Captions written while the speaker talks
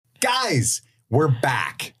Guys, we're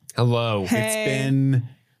back. Hello. Hey. It's been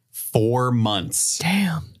 4 months.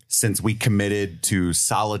 Damn. Since we committed to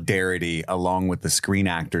solidarity along with the Screen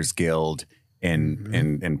Actors Guild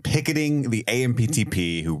in picketing the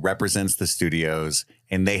AMPTP, who represents the studios,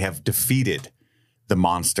 and they have defeated the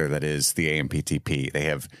monster that is the AMPTP. They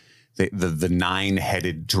have the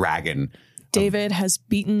 9-headed dragon. David has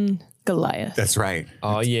beaten Goliath. That's right.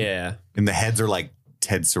 Oh, yeah. And the heads are like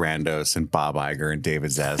Ted Sarandos and Bob Iger and David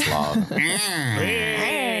Zaslav.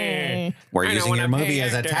 We're using your movie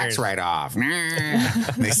as a tax write-off.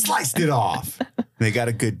 They sliced it off. They got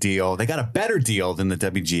a good deal. They got a better deal than the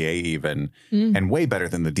WGA even, and way better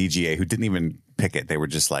than the DGA, who didn't even pick it. They were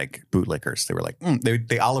just like bootlickers. They were like,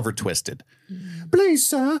 they Oliver Twisted. Please,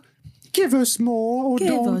 sir, give us more.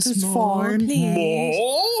 Give us more, please.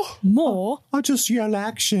 More? I'll just yell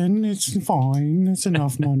action. It's fine. It's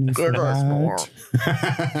enough money for that.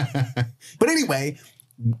 But anyway,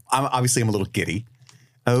 I'm a little giddy.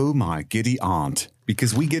 Oh, my giddy aunt.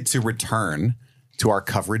 Because we get to return to our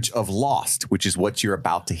coverage of Lost, which is what you're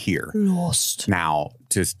about to hear. Lost. Now,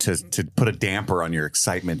 to put a damper on your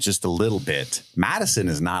excitement just a little bit, Madison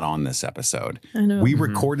is not on this episode. I know. We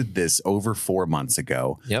recorded this over 4 months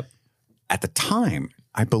ago. Yep. At the time,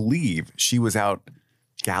 I believe she was out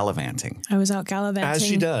gallivanting. I was out gallivanting. As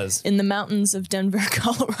she does. In the mountains of Denver,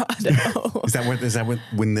 Colorado. Is that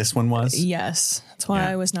when this one was? Yes. That's why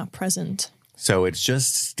I was not present. So it's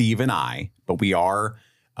just Steve and I, but we are,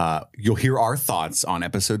 you'll hear our thoughts on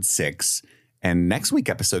episode 6 and next week,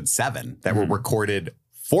 episode 7 that were recorded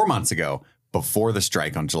 4 months ago before the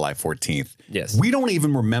strike on July 14th. Yes. We don't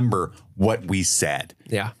even remember what we said.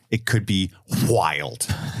 Yeah. It could be wild.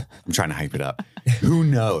 I'm trying to hype it up. Who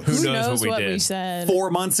knows? Who knows what we said?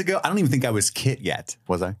 4 months ago? I don't even think I was Kit yet.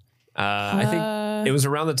 Was I? I think it was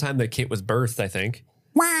around the time that Kit was birthed, I think.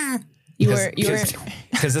 You were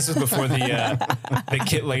Because this was before the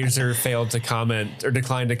Kit Laser failed to comment or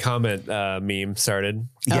declined to comment meme started.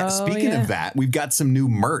 Yeah, speaking of that, we've got some new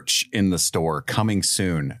merch in the store coming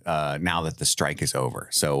soon now that the strike is over.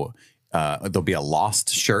 So there'll be a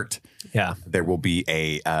Lost shirt. Yeah. There will be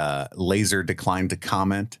a Laser declined to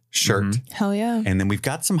comment shirt. Hell yeah. And then we've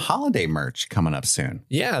got some holiday merch coming up soon.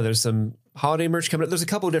 Yeah, there's some holiday merch coming up. There's a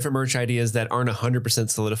couple of different merch ideas that aren't 100%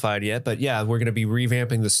 solidified yet, but yeah, we're going to be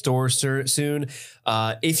revamping the store soon.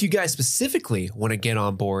 If you guys specifically want to get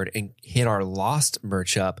on board and hit our Lost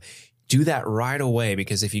merch up, do that right away,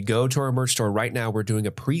 because if you go to our merch store right now, we're doing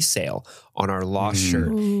a pre-sale on our Lost shirt.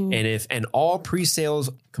 And all pre-sales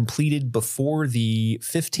completed before the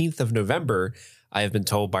 15th of November, I have been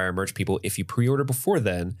told by our merch people, if you pre-order before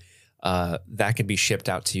then, that can be shipped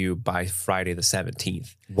out to you by Friday the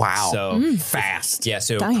 17th. Wow. So fast. Yeah.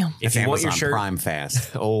 So Damn. if you want your Amazon shirt, Prime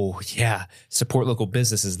fast. oh yeah, support local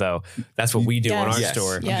businesses though. That's what we do on our Yes.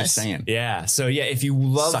 store. I'm Yes. just saying. Yeah. So yeah, if you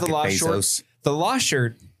love Suck the it, Lost Bezos. shirt, the Lost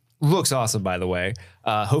shirt looks awesome, by the way.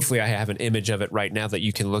 Hopefully I have an image of it right now that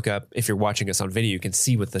you can look up. If you're watching us on video, you can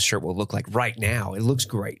see what the shirt will look like right now. It looks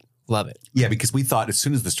great. Love it. Yeah, because we thought as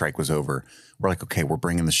soon as the strike was over, we're like, okay, we're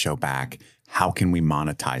bringing the show back. How can we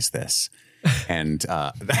monetize this? And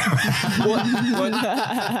A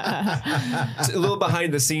little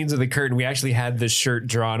behind the scenes of the curtain, we actually had this shirt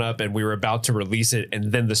drawn up and we were about to release it,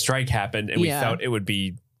 and then the strike happened, and we felt it would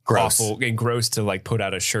be Gross. awful and gross to like put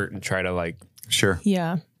out a shirt and try to like, sure.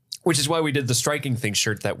 Yeah. which is why we did the striking thing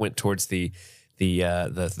shirt that went towards the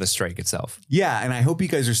strike itself. Yeah, and I hope you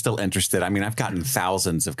guys are still interested. I mean, I've gotten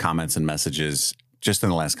thousands of comments and messages just in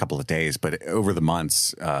the last couple of days, but over the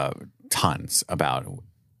months, tons about,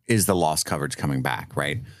 is the Lost coverage coming back,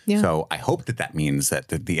 right? Yeah. So I hope that means that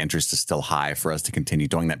the interest is still high for us to continue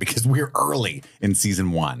doing that, because we're early in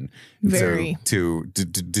season 1. Very. So to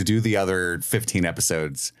do the other 15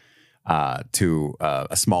 episodes to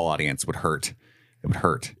a small audience would hurt. It would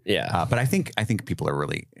hurt. Yeah. But I think people are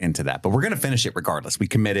really into that. But we're going to finish it regardless. We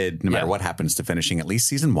committed, no matter what happens, to finishing at least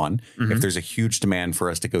season 1. If there's a huge demand for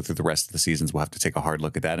us to go through the rest of the seasons, we'll have to take a hard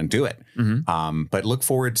look at that and do it. But look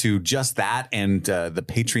forward to just that and the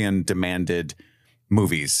Patreon demanded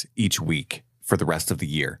movies each week for the rest of the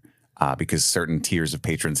year. Because certain tiers of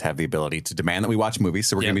patrons have the ability to demand that we watch movies.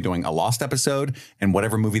 So we're going to be doing a Lost episode and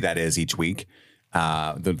whatever movie that is each week.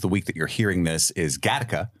 The week that you're hearing this is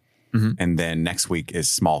Gattaca. And then next week is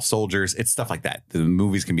Small Soldiers. It's stuff like that. The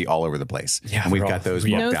movies can be all over the place. Yeah, and we've got those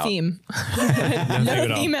booked No out. theme.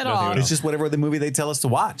 No theme at all. It's just whatever the movie they tell us to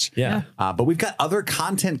watch. Yeah. But we've got other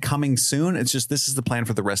content coming soon. It's just, this is the plan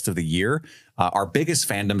for the rest of the year. Our biggest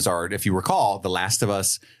fandoms are, if you recall, The Last of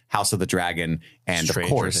Us, House of the Dragon, and of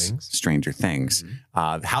course, Stranger Things.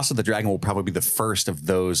 House of the Dragon will probably be the first of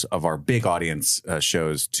those of our big audience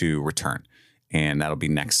shows to return. and that'll be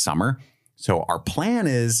next summer. So our plan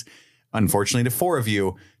is, unfortunately, to 4 of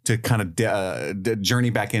you, to kind of journey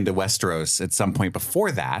back into Westeros at some point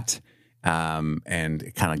before that,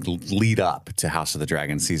 and kind of lead up to House of the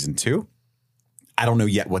Dragon season 2. I don't know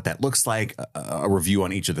yet what that looks like. A review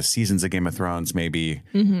on each of the seasons of Game of Thrones, maybe.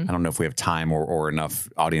 I don't know if we have time or enough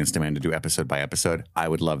audience demand to do episode by episode. I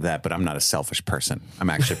would love that, but I'm not a selfish person.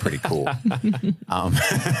 I'm actually pretty cool.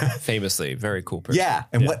 Famously, very cool person. Yeah.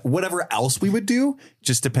 And whatever else we would do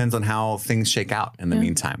just depends on how things shake out in the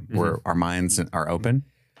meantime. Where our minds are open,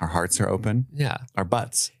 our hearts are open. Yeah. Our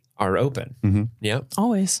butts are open. Yeah.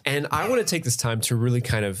 Always. And I want to take this time to really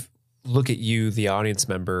kind of look at you, the audience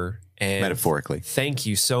member, and metaphorically, thank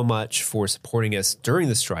you so much for supporting us during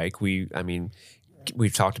the strike. We've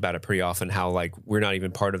talked about it pretty often, how like we're not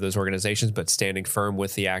even part of those organizations, but standing firm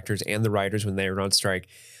with the actors and the writers when they were on strike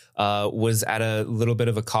was at a little bit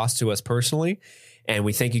of a cost to us personally. And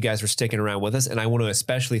we thank you guys for sticking around with us. And I want to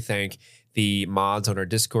especially thank the mods on our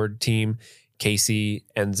Discord team, Casey,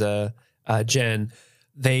 Enza, Jen.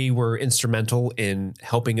 They were instrumental in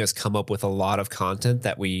helping us come up with a lot of content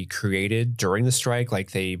that we created during the strike.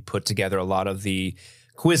 Like they put together a lot of the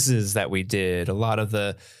quizzes that we did. A lot of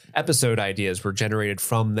the episode ideas were generated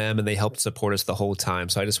from them, and they helped support us the whole time.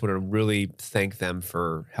 So I just want to really thank them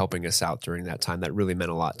for helping us out during that time. That really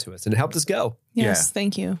meant a lot to us, and it helped us go. Yes,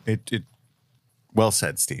 thank you. It well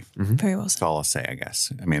said, Steve. Very well said. That's all I'll say, I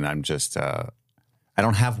guess. I mean, I'm just, I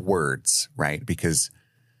don't have words, right? Because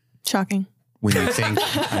shocking. When you think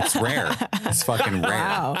it's rare, it's fucking rare.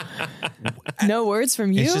 Wow. No words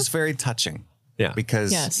from you? It's just very touching. Yeah.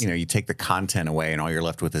 Because, you take the content away and all you're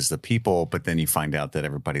left with is the people, but then you find out that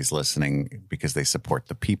everybody's listening because they support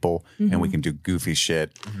the people, and we can do goofy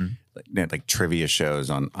shit, like trivia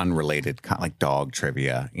shows on unrelated, like dog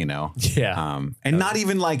trivia, Yeah. And not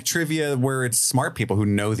even like trivia where it's smart people who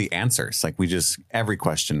know the answers. Like every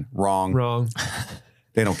question, wrong.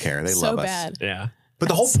 They don't care. They love us. So bad. Yeah. But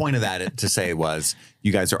the whole point of that to say was,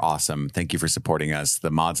 you guys are awesome. Thank you for supporting us. The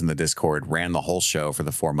mods in the Discord ran the whole show for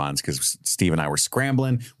the 4 months because Steve and I were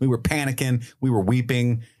scrambling. We were panicking. We were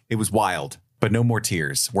weeping. It was wild, but no more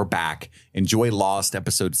tears. We're back. Enjoy Lost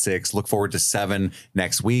episode 6. Look forward to 7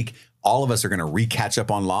 next week. All of us are going to re-catch up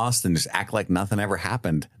on Lost and just act like nothing ever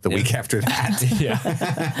happened the week after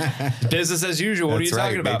that. Business as usual. What are you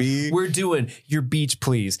talking about? Baby. We're doing your Beach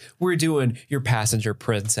Please. We're doing your Passenger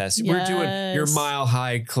Princess. Yes. We're doing your Mile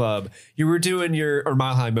High Club. We're doing or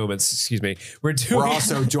Mile High Moments, excuse me. We're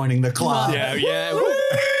also joining the club. Yeah.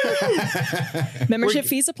 Membership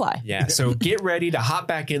fees apply. Yeah. So get ready to hop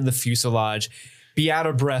back in the fuselage, be out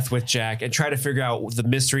of breath with Jack, and try to figure out the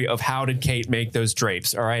mystery of how did Kate make those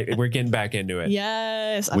drapes. All right. We're getting back into it.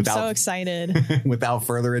 Yes. I'm so excited. Without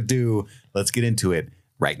further ado, let's get into it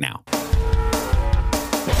right now.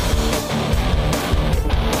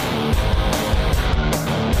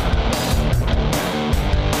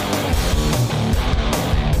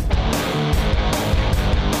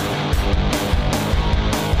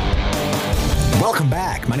 Welcome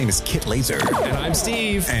back. My name is Kit Laser. And I'm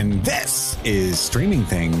Steve. And this is Streaming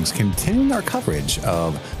Things, continuing our coverage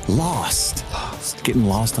of Lost. Getting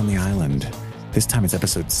lost on the island. This time it's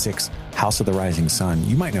episode 6, House of the Rising Sun.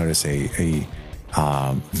 You might notice a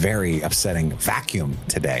very upsetting vacuum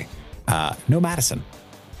today. No Madison.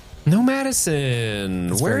 No Madison.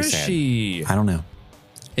 That's Where very is sad. she? I don't know.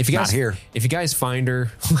 If you guys Not here. If you guys find her,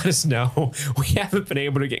 let us know. We haven't been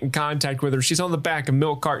able to get in contact with her. She's on the back of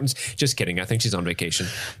milk cartons. Just kidding. I think she's on vacation.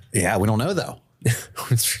 Yeah, we don't know though.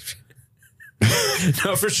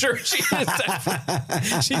 No, for sure she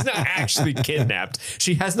is. She's not actually kidnapped.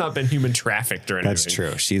 She has not been human trafficked or anything. That's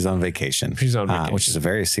true. She's on vacation. She's on vacation. Which is a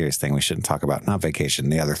very serious thing we shouldn't talk about. Not vacation,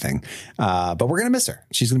 the other thing. But we're going to miss her.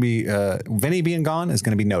 She's going to be, Vinny being gone is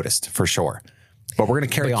going to be noticed for sure. But we're going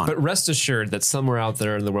to carry on. But rest assured that somewhere out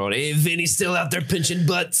there in the world, hey, Vinny's still out there pinching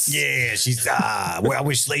butts. Yeah, she's, well, I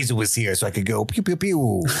wish Laser was here so I could go pew, pew,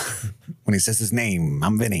 pew. When he says his name,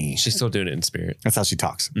 I'm Vinny. She's still doing it in spirit. That's how she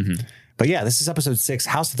talks. But yeah, this is episode 6,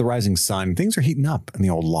 House of the Rising Sun. Things are heating up in the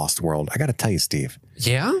old Lost world. I got to tell you, Steve.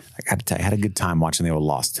 Yeah? I got to tell you, I had a good time watching the old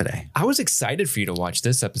Lost today. I was excited for you to watch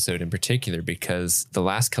this episode in particular because the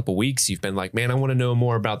last couple weeks you've been like, man, I want to know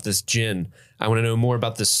more about this Jin. I want to know more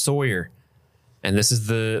about this Sawyer. And this is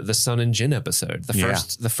the Sun and Jin episode,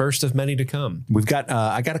 the first of many to come. We've got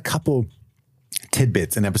I got a couple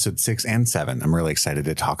tidbits in episode 6 and 7. I'm really excited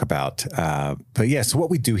to talk about. But yeah, so what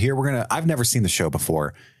we do here, I've never seen the show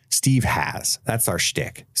before. Steve has. That's our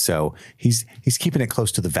shtick. So he's keeping it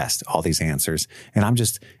close to the vest, all these answers. And I'm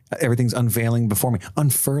just, everything's unveiling before me,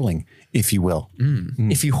 unfurling, if you will.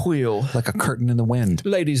 If you will. Like a curtain in the wind.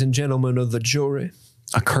 Ladies and gentlemen of the jury.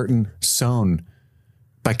 A curtain sewn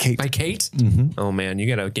by Kate. By Kate? Oh man, you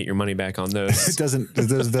got to get your money back on those. It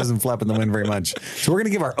doesn't flap in the wind very much. So we're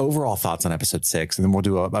going to give our overall thoughts on episode 6, and then we'll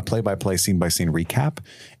do a play-by-play, scene-by-scene recap,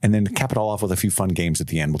 and then cap it all off with a few fun games at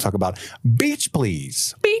the end. We'll talk about Beach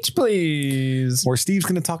Please. Beach Please. Or Steve's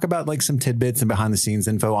going to talk about like some tidbits and behind-the-scenes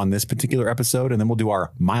info on this particular episode, and then we'll do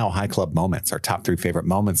our Mile High Club moments, our top 3 favorite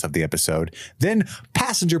moments of the episode. Then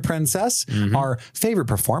Passenger Princess, our favorite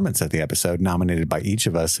performance of the episode, nominated by each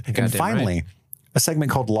of us. And finally, a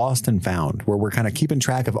segment called Lost and Found, where we're kind of keeping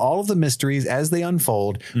track of all of the mysteries as they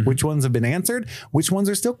unfold, which ones have been answered, which ones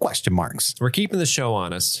are still question marks. We're keeping the show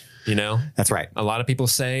honest, you know? That's right. A lot of people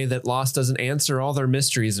say that Lost doesn't answer all their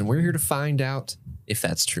mysteries, and we're here to find out if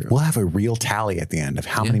that's true. We'll have a real tally at the end of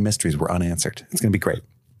how many mysteries were unanswered. It's going to be great.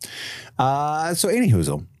 So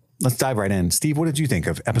anyhoozle, let's dive right in. Steve, what did you think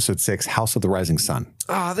of episode 6, House of the Rising Sun?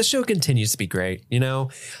 The show continues to be great. You know,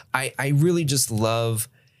 I really just love...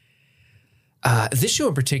 this show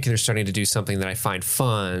in particular is starting to do something that I find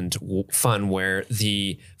fun, where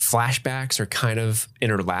the flashbacks are kind of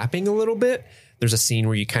interlapping a little bit. There's a scene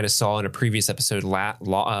where you kind of saw in a previous episode,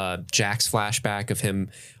 Jack's flashback of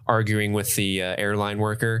him arguing with the airline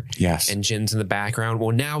worker. Yes. And Jin's in the background.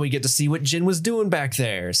 Well, now we get to see what Jin was doing back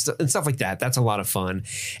there and stuff like that. That's a lot of fun.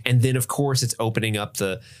 And then, of course, it's opening up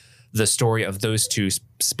the story of those two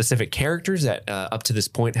specific characters that up to this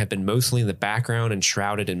point have been mostly in the background and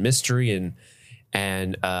shrouded in mystery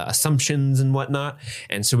and assumptions and whatnot.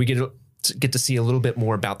 And so we get to see a little bit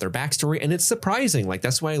more about their backstory. And it's surprising. Like,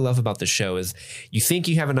 that's what I love about the show is you think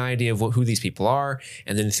you have an idea of who these people are.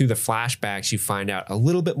 And then through the flashbacks, you find out a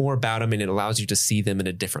little bit more about them, and it allows you to see them in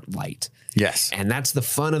a different light. Yes. And that's the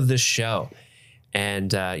fun of this show.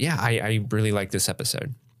 And I really like this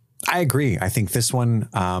episode. I agree. I think this one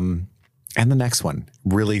and the next one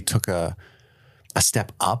really took a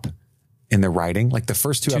step up in the writing. Like the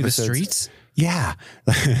first 2 episodes. The streets? Yeah.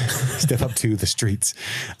 Step up to the streets.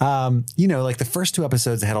 You know, like the first 2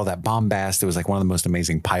 episodes had all that bombast. It was like one of the most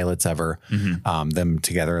amazing pilots ever, them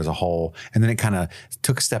together as a whole. And then it kind of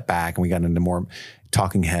took a step back and we got into more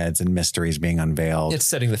talking heads and mysteries being unveiled. It's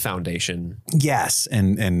setting the foundation. Yes.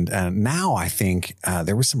 And now I think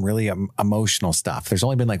there was some really emotional stuff. There's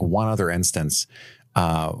only been like one other instance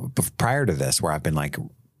prior to this where I've been like,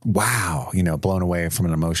 wow, you know, blown away from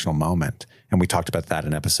an emotional moment. And we talked about that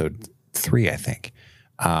in episode 3, I think.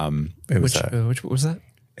 Which was that?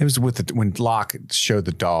 It was when Locke showed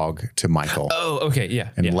the dog to Michael. Oh, okay. Yeah.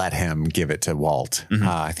 And let him give it to Walt.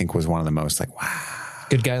 I think was one of the most like, wow.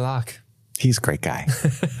 Good guy, Locke. He's a great guy.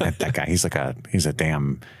 that guy. He's a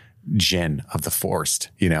damn djinn of the forest,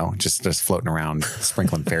 you know, just floating around,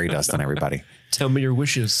 sprinkling fairy dust on everybody. Tell me your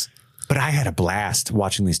wishes. But I had a blast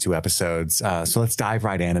watching these 2 episodes. So let's dive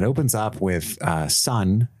right in. It opens up with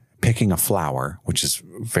Sun picking a flower, which is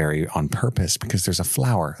very on purpose because there's a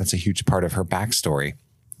flower. That's a huge part of her backstory.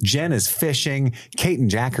 Jen is fishing. Kate and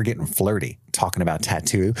Jack are getting flirty, talking about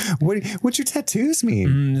tattoo. What's your tattoos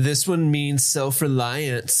mean? This one means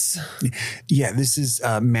self-reliance. Yeah, this is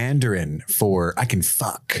Mandarin for I can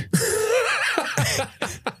fuck.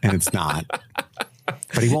 And it's not.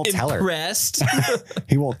 But he won't tell her. Impressed.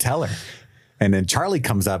 He won't tell her. And then Charlie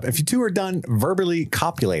comes up. If you 2 are done verbally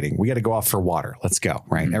copulating, we got to go off for water. Let's go,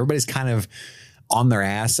 right? Everybody's kind of on their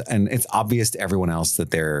ass, and it's obvious to everyone else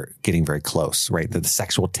that they're getting very close, right? That the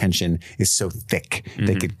sexual tension is so thick,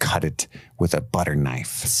 they could cut it with a butter knife.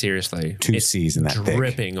 Seriously. 2 C's in that thick.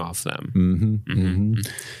 Dripping off them.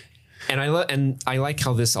 And I like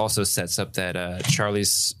how this also sets up that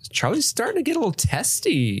Charlie's starting to get a little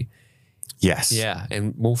testy. Yes. Yeah,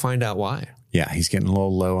 and we'll find out why. Yeah, he's getting a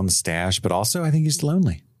little low on the stash, but also I think he's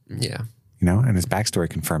lonely. Yeah. You know, and his backstory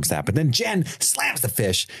confirms that. But then Jen slams the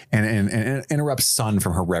fish and interrupts Sun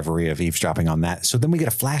from her reverie of eavesdropping on that. So then we get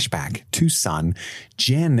a flashback to Sun.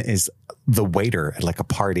 Jen is the waiter at like a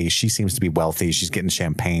party. She seems to be wealthy. She's getting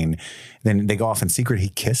champagne. Then they go off in secret. He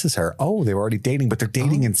kisses her. Oh, they were already dating, but they're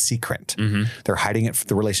dating in secret. They're hiding it,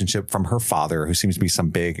 the relationship from her father, who seems to be some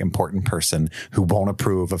big, important person who won't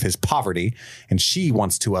approve of his poverty. And she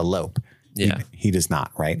wants to elope. Yeah. He does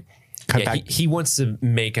not, right? Yeah, he wants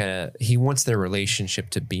to he wants their relationship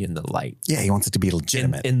to be in the light. Yeah, he wants it to be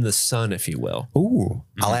legitimate. In the sun, if you will. Ooh,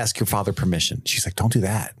 I'll ask your father permission. She's like, don't do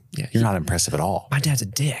that. Yeah, You're not impressive at all. My dad's a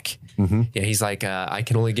dick. Yeah, he's like, I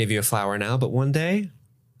can only give you a flower now, but one day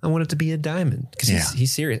I want it to be a diamond because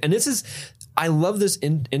he's serious. And I love this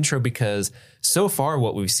intro because so far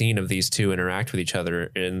what we've seen of these 2 interact with each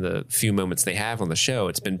other in the few moments they have on the show,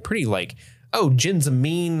 it's been pretty like, oh, Jin's a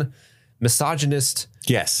mean, misogynist,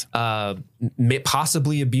 yes,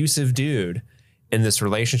 possibly abusive dude in this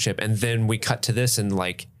relationship. And then we cut to this and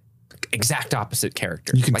like exact opposite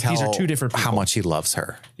character. You can like tell these are two different people. how much he loves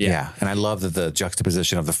her. Yeah. And I love that the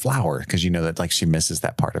juxtaposition of the flower, because you know that like she misses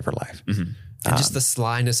that part of her life. And just the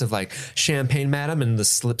slyness of like champagne, madam, and the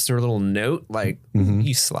slips her a little note. Like,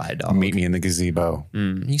 you sly dog. Meet me in the gazebo.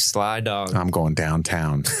 You sly dog. I'm going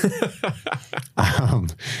downtown.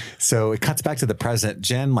 So it cuts back to the present.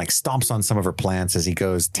 Jen like stomps on some of her plants as he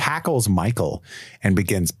goes, tackles Michael and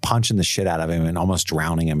begins punching the shit out of him and almost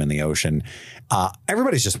drowning him in the ocean.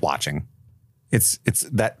 Everybody's just watching. It's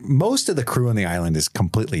that most of the crew on the island is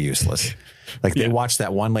completely useless. Like they watch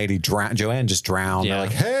that one lady drown, Joanne just drown. Yeah. They're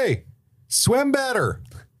like, hey, swim better.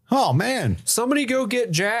 Oh man. Somebody go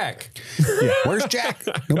get Jack. Yeah, where's Jack?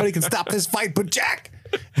 Nobody can stop this fight but Jack.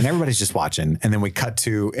 And everybody's just watching. And then we cut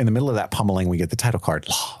to, in the middle of that pummeling, we get the title card,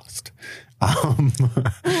 Lost.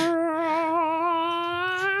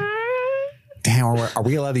 Damn, are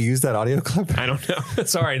we allowed to use that audio clip? I don't know.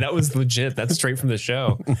 Sorry, that was legit. That's straight from the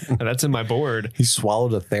show. That's in my board. He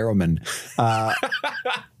swallowed a theremin.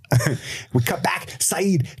 We cut back.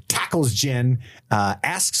 Saeed tackles Jen,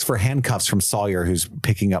 asks for handcuffs from Sawyer, who's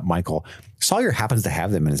picking up Michael. Sawyer happens to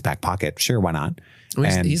have them in his back pocket. Sure, why not?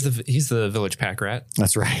 Well, he's the village pack rat.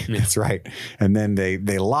 That's right. Yeah. That's right. And then they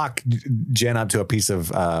lock Jen up to a piece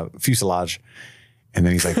of fuselage. And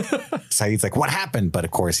then he's like, Saeed's like, what happened? But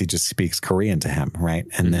of course, he just speaks Korean to him, right?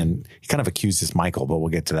 And then he kind of accuses Michael, but we'll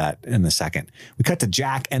get to that in a second. We cut to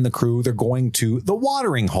Jack and the crew. They're going to the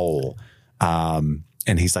watering hole.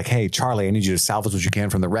 And he's like, hey, Charlie, I need you to salvage what you can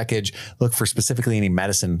from the wreckage. Look for specifically any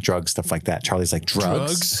medicine, drugs, stuff like that. Charlie's like,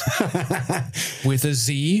 drugs? With a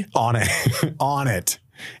Z? On it. On it.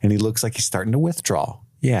 And he looks like he's starting to withdraw.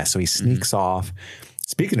 Yeah, so he sneaks off.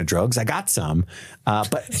 Speaking of drugs, I got some.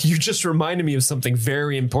 But you just reminded me of something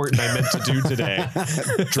very important I meant to do today.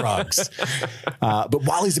 Drugs. But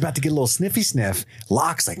while he's about to get a little sniffy sniff,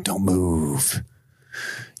 Locke's like, don't move.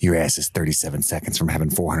 Your ass is 37 seconds from having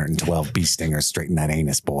 412 bee stingers straight in that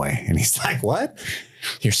anus, boy. And he's like, what?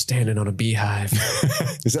 You're standing on a beehive.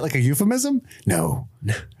 Is that like a euphemism? No.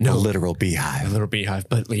 A literal beehive. A little beehive.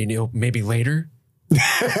 But, you know, maybe later.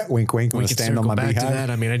 Wink, wink. We can stand on my back beehive. To that.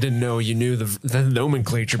 I mean, I didn't know you knew the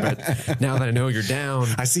nomenclature, but now that I know you're down.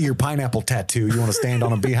 I see your pineapple tattoo. You want to stand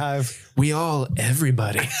on a beehive?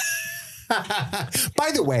 Everybody.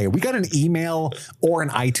 By the way, we got an email or an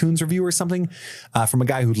iTunes review or something from a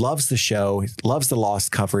guy who loves the show, loves the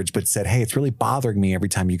Lost coverage, but said, hey, it's really bothering me every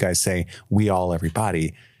time you guys say we all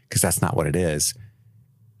everybody, because that's not what it is.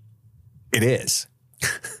 It is.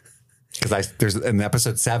 Because there's in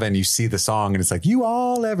episode 7, you see the song and it's like, you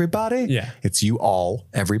all everybody. Yeah. It's you all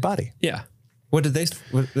everybody. Yeah. What did they?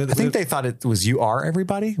 I think they thought it was you are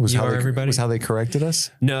everybody. Was how they corrected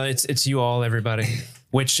us. No, it's you all everybody.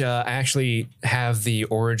 Which I actually have the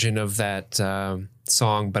origin of that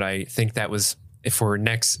song, but I think that was for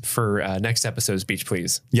next episode's Beach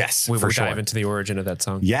Please. Yes, we will dive into the origin of that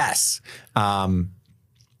song. Yes. Where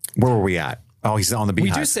were we at? Oh, he's on the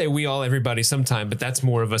beehive. We do say we all everybody sometime, but that's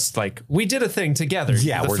more of us like we did a thing together.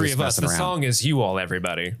 Yeah, the three of us. The song is you all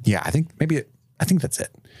everybody. Yeah, I think that's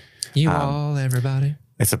it. You all everybody.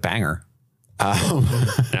 It's a banger.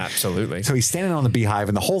 Absolutely. So he's standing on the beehive,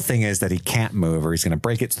 and the whole thing is that he can't move or he's going to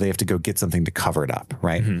break it. So they have to go get something to cover it up.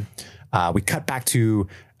 Right. Mm-hmm. We cut back to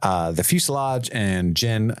the fuselage and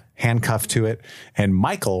Jen handcuffed to it, and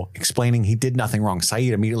Michael explaining he did nothing wrong.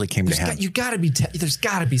 Saeed immediately came to him. There's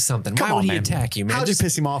got to be something. Why would he attack you, man? How'd you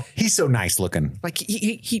piss him off? He's so nice looking. Like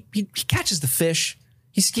he catches the fish.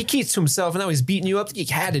 He keeps to himself, and now he's beating you up. He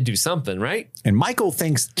had to do something, right? And Michael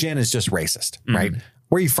thinks Jen is just racist, right?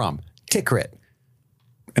 Where are you from? Tikrit.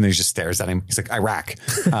 And then he just stares at him. He's like, Iraq.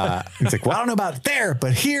 He's like, well, I don't know about there,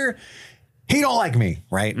 but here, he don't like me,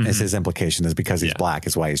 right? As his implication is because he's black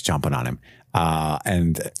is why he's jumping on him.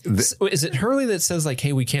 So is it Hurley that says like,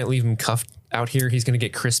 hey, we can't leave him cuffed out here? He's going to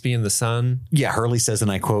get crispy in the sun. Yeah, Hurley says,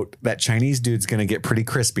 and I quote, that Chinese dude's going to get pretty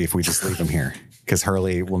crispy if we just leave him here. Because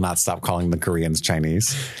Hurley will not stop calling the Koreans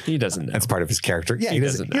Chinese. He doesn't know. That's part of his character. Yeah, he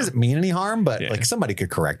doesn't mean any harm, but like somebody could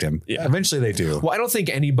correct him. Yeah. Eventually they do. Well, I don't think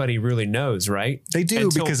anybody really knows, right? They do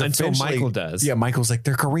until Michael does. Yeah, Michael's like,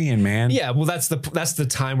 they're Korean, man. Yeah, well, that's the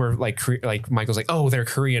time where like Michael's like, oh, they're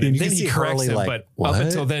Korean, and then he corrects him. Like, but up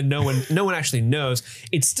until then, no one actually knows.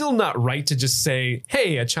 It's still not right to just say,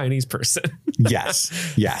 hey, a Chinese person. Yes.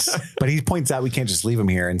 But he points out we can't just leave him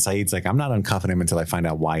here, and Saeed's like, I'm not uncuffing him until I find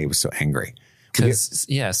out why he was so angry. Because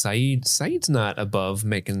Saeed's not above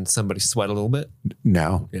making somebody sweat a little bit.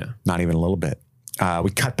 No, not even a little bit.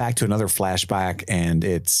 We cut back to another flashback, and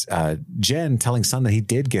it's Jen telling Sun that he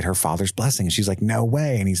did get her father's blessing. And she's like, no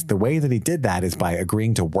way. And the way that he did that is by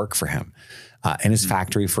agreeing to work for him in his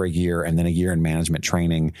factory for a year, and then a year in management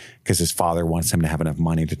training because his father wants him to have enough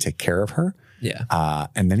money to take care of her. Yeah.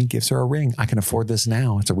 And then he gives her a ring. I can afford this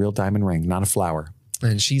now. It's a real diamond ring, not a flower.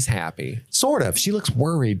 And she's happy. Sort of. She looks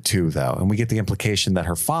worried too, though. And we get the implication that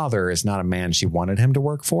her father is not a man she wanted him to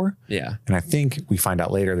work for. Yeah. And I think we find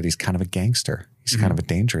out later that he's kind of a gangster. He's kind of a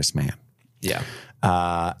dangerous man. Yeah.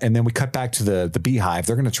 And then we cut back to the beehive.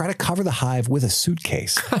 They're going to try to cover the hive with a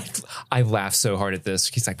suitcase. I laughed so hard at this.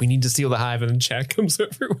 He's like, we need to seal the hive. And then Jack comes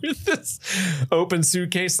over with this open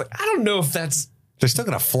suitcase. Like, I don't know if that's They're still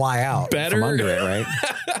going to fly out better from under it, right?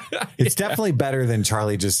 It's definitely better than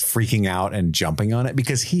Charlie just freaking out and jumping on it,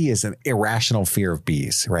 because he is an irrational fear of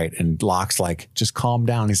bees, right? And Locke's like, just calm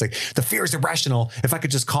down. He's like, the fear is irrational. If I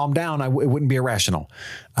could just calm down, it wouldn't be irrational,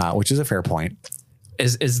 which is a fair point.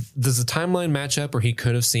 Does the timeline match up where he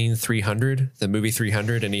could have seen 300, the movie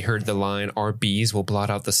 300, and he heard the line, our bees will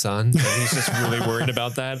blot out the sun? And he's just really worried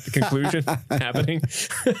about that conclusion happening.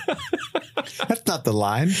 That's not the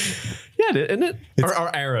line. Yeah, isn't it?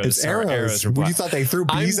 Or arrows. It's arrows. Arrows You thought they threw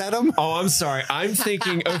bees at him? Oh, I'm sorry. I'm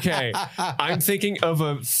thinking of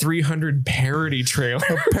a 300 parody trailer.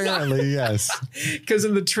 Apparently, yes. Because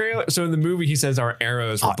in the trailer, so in the movie, he says our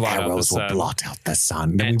arrows will blot out the sun. Will blot out the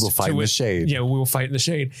sun. Then we will fight in the shade. Yeah, we will fight in the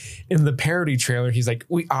shade. In the parody trailer, he's like,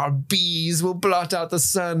 our bees will blot out the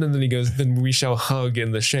sun. And then he goes, then we shall hug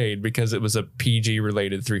in the shade, because it was a PG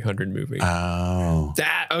related 300 movie. Oh.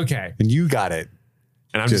 Okay. And you got it.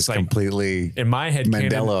 And I'm just like, completely in my head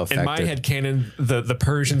Mandela canon, in my head canon, the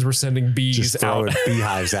Persians were sending bees just throwing out.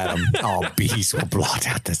 beehives at them. Oh, bees will blot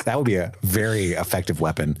out this. That would be a very effective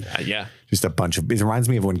weapon. Yeah. Just a bunch of bees. It reminds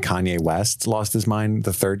me of when Kanye West lost his mind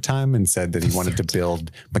the third time and said that he wanted to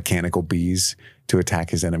build mechanical bees to attack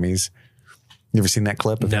his enemies. You ever seen that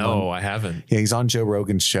clip of him? No, I haven't. Yeah, he's on Joe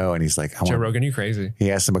Rogan's show, and he's like, Joe Rogan, you crazy.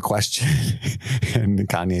 He asked him a question, and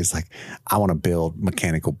Kanye's like, I want to build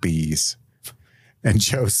mechanical bees. And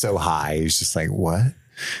Joe's so high, he's just like, what?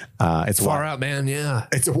 It's far out, man. Yeah.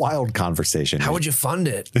 It's a wild conversation. How would you fund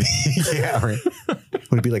it? Yeah, right.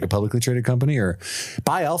 Would it be like a publicly traded company, or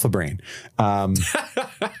buy Alpha Brain?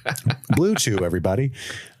 Blue Chew, everybody.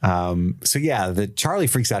 So yeah, the Charlie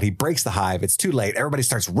freaks out. He breaks the hive. It's too late. Everybody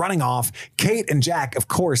starts running off. Kate and Jack, of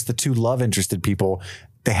course, the two love interested people,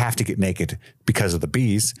 they have to get naked because of the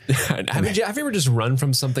bees. Have you ever just run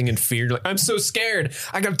from something in fear? You're like, I'm so scared.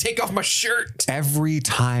 I got to take off my shirt. Every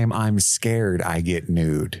time I'm scared, I get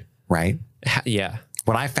nude, right? Yeah.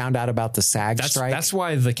 When I found out about the SAG strike. That's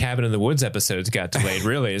why the Cabin in the Woods episodes got delayed,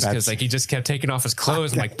 really, is because like he just kept taking off his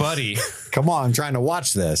clothes. I'm like, buddy. Come on, I'm trying to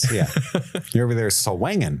watch this. Yeah. You're over there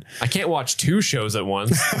swinging. I can't watch two shows at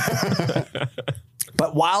once.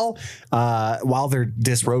 But while they're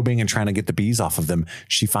disrobing and trying to get the bees off of them,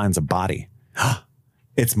 she finds a body.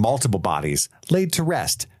 It's multiple bodies laid to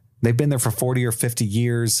rest. They've been there for 40 or 50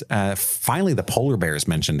 years. Finally, the polar bear is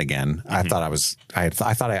mentioned again. Mm-hmm. I was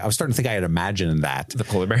starting to think I had imagined that. The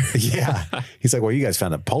polar bear? Yeah. He's like, well, you guys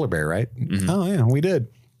found a polar bear, right? Mm-hmm. Oh, yeah, we did.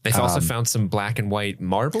 They've also found some black and white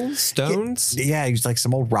marbles, stones. Yeah, he's like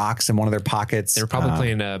some old rocks in one of their pockets. They were probably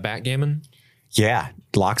playing backgammon. Yeah,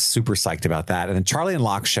 Locke's super psyched about that. And then Charlie and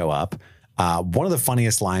Locke show up. One of the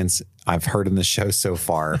funniest lines I've heard in the show so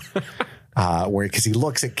far, because he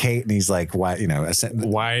looks at Kate and he's like, "Why?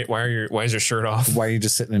 Why is your shirt off? Why are you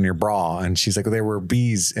just sitting in your bra?" And she's like, "There were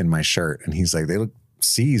bees in my shirt." And he's like, "They look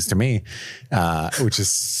C's to me," which is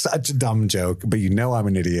such a dumb joke. But you know I'm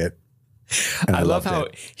an idiot. And I love how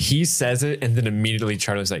he says it, and then immediately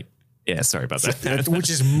Charlie's like, yeah, sorry about that. Which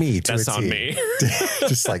is me. That's on me.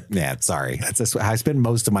 Just like, yeah, sorry. That's I spend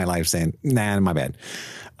most of my life saying, nah, my bad.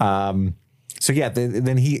 So yeah,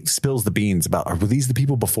 then he spills the beans about, were these the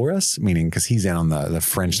people before us? Meaning, because he's in on the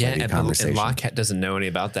French lady conversation. And Locke doesn't know any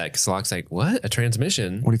about that, because Locke's like, what? A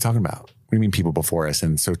transmission? What are you talking about? What do you mean people before us?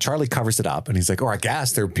 And so Charlie covers it up, and he's like, I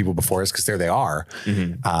guess there are people before us, because there they are.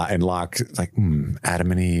 Mm-hmm. And Locke's like,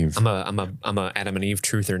 Adam and Eve. I'm a Adam and Eve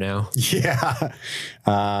truther now. Yeah.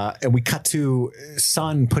 And we cut to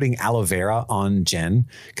Sun putting aloe vera on Jen,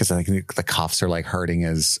 because I think the cuffs are like hurting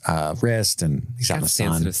his wrist, and he's out in the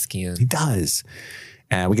sun. Sensitive skin. He does.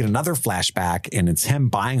 And we get another flashback, and it's him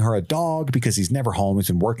buying her a dog because he's never home. He's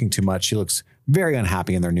been working too much. She looks very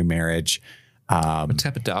unhappy in their new marriage. What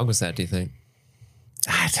type of dog was that, do you think?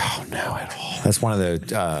 I don't know at all. That's one of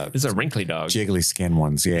the it's a wrinkly dog. Jiggly skin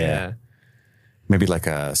ones. Yeah. Maybe like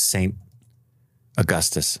a Saint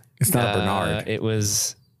Augustus. It's not a Bernard. It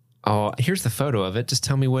was, here's the photo of it. Just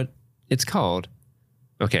tell me what it's called.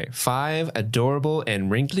 Okay, 5 adorable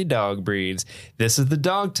and wrinkly dog breeds. This is the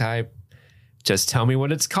dog type. Just tell me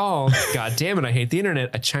what it's called. God damn it, I hate the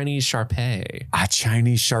internet. A Chinese Shar Pei. A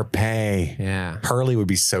Chinese Shar Pei. Yeah. Hurley would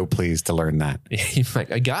be so pleased to learn that. He's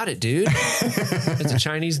like, I got it, dude. It's a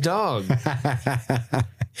Chinese dog.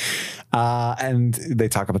 And they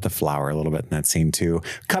talk about the flower a little bit in that scene too.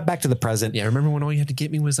 Cut back to the present. Yeah, remember when all you had to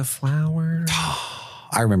get me was a flower?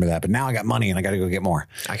 I remember that, but now I got money and I got to go get more.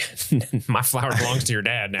 My flower belongs to your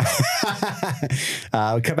dad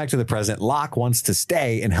now. We cut back to the present. Locke wants to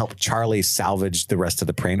stay and help Charlie salvage the rest of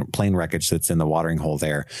the plane wreckage that's in the watering hole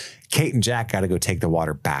there. Kate and Jack got to go take the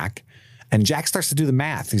water back. And Jack starts to do the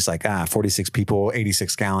math. He's like, 46 people,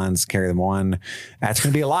 86 gallons, carry them one. That's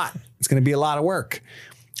going to be a lot. It's going to be a lot of work.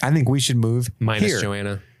 I think we should move Minus here.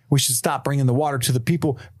 Joanna. We should stop bringing the water to the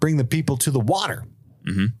people, bring the people to the water.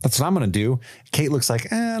 Mm-hmm. That's what I'm going to do. Kate looks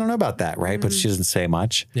like, I don't know about that, right? But she doesn't say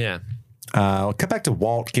much. Yeah. Cut back to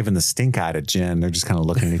Walt giving the stink eye to Jen. They're just kind of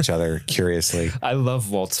looking at each other curiously. I love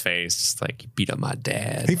Walt's face. It's like, you beat up my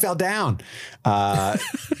dad. He fell down.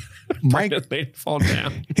 Mike, they fall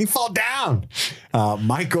down. He fall down.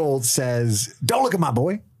 Michael says, don't look at my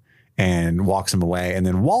boy, and walks him away. And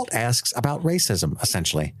then Walt asks about racism,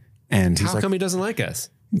 essentially. And he's How like, come he doesn't like us?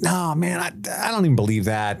 no, man, I don't even believe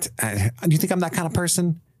that. Do you think I'm that kind of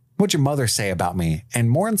person? What'd your mother say about me? And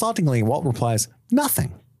more insultingly, Walt replies,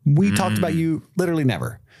 nothing. We talked about you literally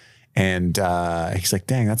never. And he's like,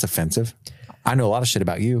 dang, that's offensive. I know a lot of shit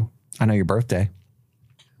about you. I know your birthday.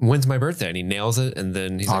 When's my birthday? And he nails it. And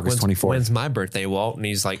then he's August like, 24th. When's my birthday, Walt? And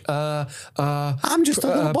he's like, I'm just a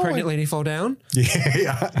little boy. Pregnant lady fall down?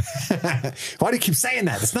 Yeah. Why do you keep saying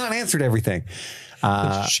that? It's not an answer to everything.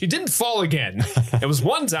 She didn't fall again. It was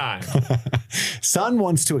one time. Son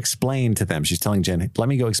wants to explain to them. She's telling Jen, let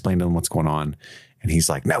me go explain to them what's going on. And he's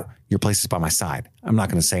like, no, your place is by my side. I'm not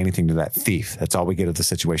going to say anything to that thief. That's all we get of the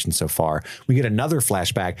situation so far. We get another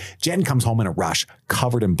flashback. Jen comes home in a rush,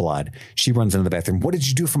 covered in blood. She runs into the bathroom. What did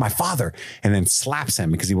you do for my father? And then slaps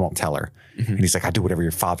him because he won't tell her. Mm-hmm. And he's like, I do whatever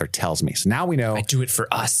your father tells me. So now we know I do it for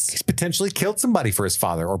us. He's potentially killed somebody for his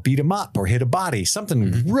father or beat him up or hit a body.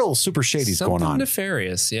 Something real super shady is going on. Something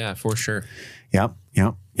nefarious. Yeah, for sure. Yep.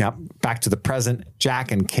 Back to the present.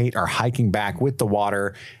 Jack and Kate are hiking back with the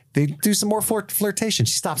water. They do some more flirtation.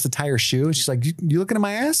 She stops to tie her shoe and she's like, you looking at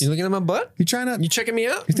my ass? You looking at my butt? You checking me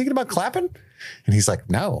out? You thinking about clapping? And he's like,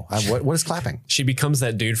 no, what is clapping? She becomes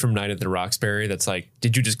that dude from Night at the Roxbury that's like,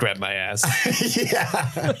 did you just grab my ass?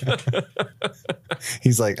 Yeah.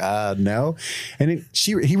 He's like, no. And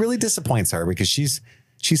he really disappoints her because she's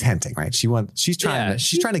hinting, right? She's trying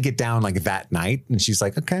to get down like that night. And she's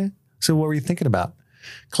like, okay, so what were you thinking about?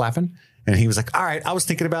 Clapping? And he was like, all right, I was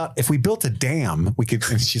thinking about if we built a dam, we could.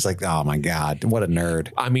 And she's like, oh my God, what a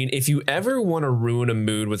nerd. I mean, if you ever want to ruin a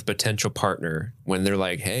mood with a potential partner when they're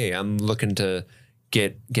like, hey, I'm looking to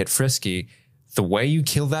get frisky, the way you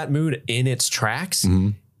kill that mood in its tracks,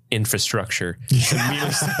 infrastructure.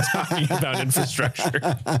 Immediately start talking about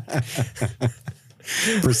infrastructure.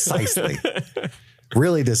 Precisely.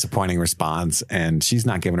 Really disappointing response. And she's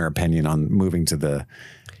not giving her opinion on moving to the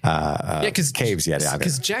caves yet either.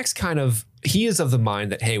 Because Jack's he is of the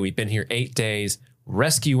mind that, hey, we've been here 8 days,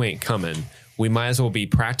 rescue ain't coming. We might as well be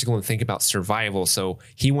practical and think about survival. So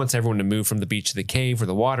he wants everyone to move from the beach to the cave where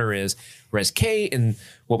the water is. Whereas Kate and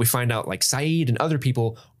what we find out, like Saeed and other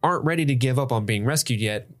people aren't ready to give up on being rescued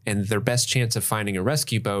yet. And their best chance of finding a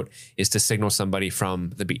rescue boat is to signal somebody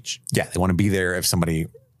from the beach. Yeah, they want to be there if somebody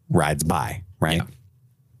rides by, right? Yeah.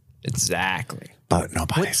 Exactly. But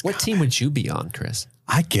nobody's What team would you be on, Chris?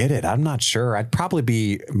 I get it. I'm not sure. I'd probably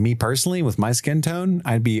be, me personally, with my skin tone,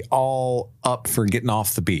 I'd be all up for getting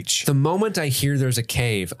off the beach. The moment I hear there's a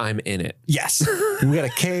cave, I'm in it. Yes. We got a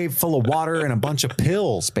cave full of water and a bunch of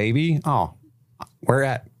pills, baby. Oh, where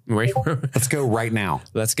at? Let's go right now.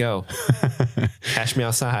 Let's go. Cash me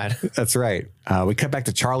outside. That's right. We cut back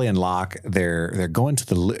to Charlie and Locke. They're going to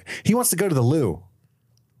the loo. He wants to go to the loo.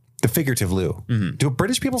 The figurative loo. Mm-hmm. Do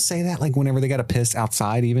British people say that like whenever they got to piss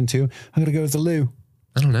outside even too? I'm going to go to the loo.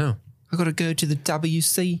 I don't know. I got to go to the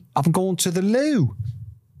WC. I'm going to the loo.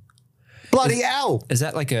 Bloody hell. Is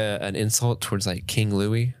that like an insult towards like King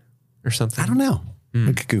Louis or something? I don't know.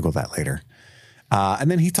 We could Google that later.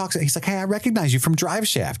 And then he's like, hey, I recognize you from Drive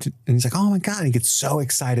Shaft. And he's like, oh my God. And he gets so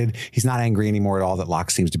excited. He's not angry anymore at all that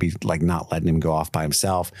Locke seems to be like not letting him go off by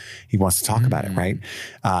himself. He wants to talk about it, right?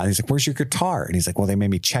 And he's like, where's your guitar? And he's like, well, they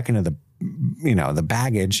made me check into the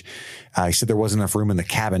baggage. He said there wasn't enough room in the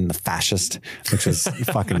cabin, the fascist, which was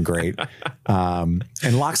fucking great. And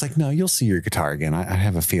Locke's like, no, you'll see your guitar again. I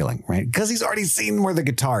have a feeling, right? Because he's already seen where the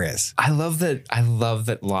guitar is. I love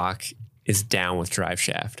that Locke is down with Drive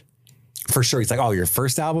Shaft. For sure. He's like, oh, your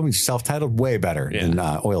first album, your self-titled, way better than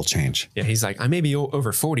Oil Change. Yeah, he's like, I may be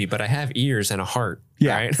over 40, but I have ears and a heart.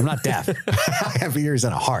 Yeah, right? I'm not deaf. I have ears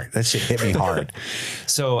and a heart. That shit hit me hard.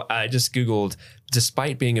 So I just Googled,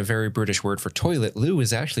 despite being a very British word for toilet, loo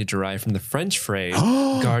is actually derived from the French phrase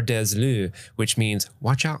garde des l'eau, which means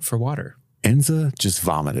watch out for water. Enza just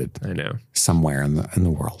vomited. I know. Somewhere in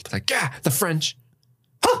the world. Like, yeah, the French.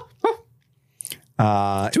 Do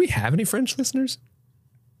we have any French listeners?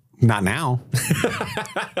 Not now.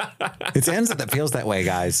 It's Enza that feels that way,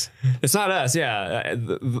 guys. It's not us. Yeah.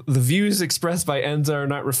 The views expressed by Enza are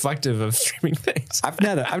not reflective of streaming things. I've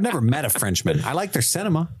never met a Frenchman. I like their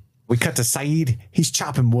cinema. We cut to Saeed. He's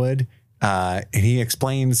chopping wood. And he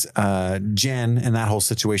explains Jen and that whole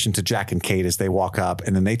situation to Jack and Kate as they walk up.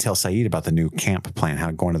 And then they tell Saeed about the new camp plan, how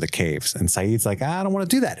to go into the caves. And Saeed's like, I don't want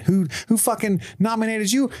to do that. Who fucking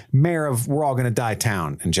nominated you? Mayor of We're All Gonna Die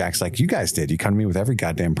Town. And Jack's like, you guys did. You come to me with every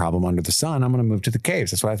goddamn problem under the sun. I'm going to move to the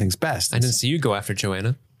caves. That's what I think's best. I didn't see you go after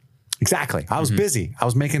Joanna. Exactly. I was busy. I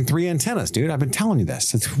was making 3 antennas, dude. I've been telling you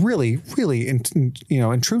this. It's really, really,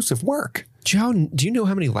 intrusive work. Do you know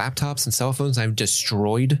how many laptops and cell phones I've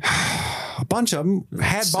destroyed? A bunch of them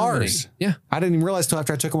had bars. Many. Yeah. I didn't even realize till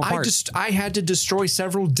after I took them apart. I had to destroy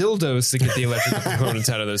several dildos to get the electrical components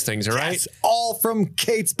out of those things, all right? Yes, all from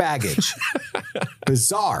Kate's baggage.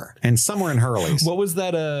 Bizarre. And somewhere in Hurley's. What was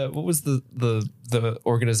that? What was the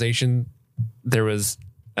organization? There was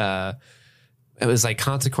it was like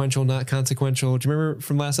consequential, not consequential. Do you remember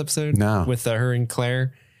from last episode? No. With her and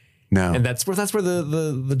Claire. No. And that's where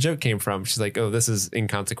the joke came from. She's like, oh, this is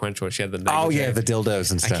inconsequential. She had the negative. Oh, yeah, the dildos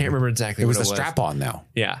and stuff. I can't remember exactly what it was. It was a strap-on, though.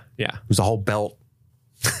 Yeah, yeah. It was a whole belt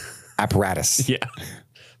apparatus. Yeah.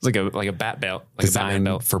 It's like a bat belt. Like designed a Batman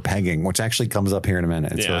belt. for pegging, which actually comes up here in a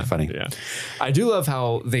minute. It's really funny. Yeah. I do love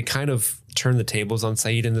how they kind of turn the tables on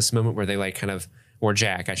Saeed in this moment where they or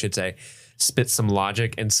Jack, I should say, spits some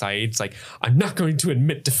logic, and Saeed's like, I'm not going to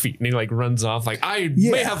admit defeat. And he runs off like, I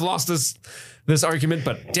may have lost this argument,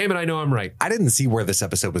 but damn it, I know I'm right. I didn't see where this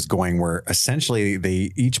episode was going, where essentially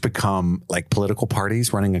they each become like political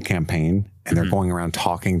parties running a campaign, and they're going around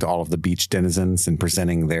talking to all of the beach denizens and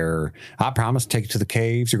presenting their, I promise to take you to the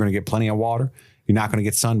caves. You're going to get plenty of water. You're not going to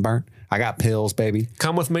get sunburnt. I got pills, baby.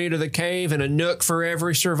 Come with me to the cave, and a nook for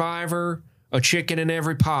every survivor. A chicken in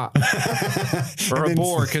every pot, or a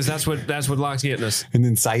boar, because that's what Locke's getting us. And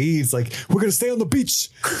then Saeed's like, "We're gonna stay on the beach.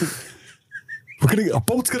 A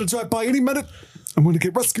boat's gonna drive by any minute. I'm gonna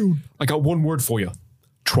get rescued." I got one word for you: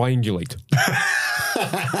 triangulate.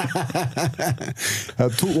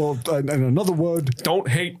 And another word: don't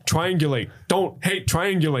hate, triangulate. Don't hate,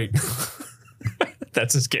 triangulate.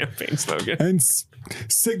 That's his campaign slogan. And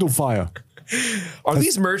signal fire. Are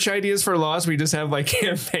these merch ideas for Lost? We just have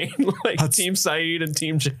campaign Team Saeed and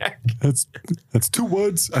Team Jack. That's 2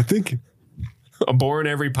 words, I think. A boar in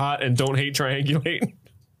every pot and don't hate, triangulate.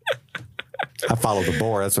 I follow the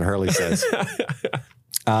boar. That's what Hurley says.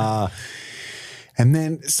 And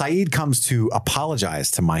then Saeed comes to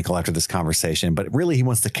apologize to Michael after this conversation, but really he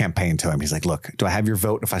wants to campaign to him. He's like, look, do I have your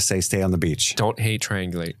vote if I say stay on the beach? Don't hate,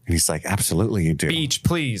 triangulate. And he's like, absolutely you do. Beach,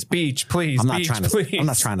 please. Beach, please. I'm not trying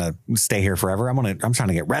to stay here forever. I'm trying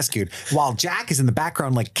to get rescued. While Jack is in the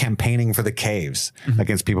background, campaigning for the caves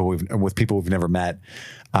against people we've never met.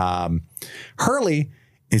 Hurley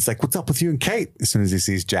is like, what's up with you and Kate? As soon as he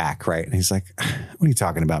sees Jack, right? And he's like, what are you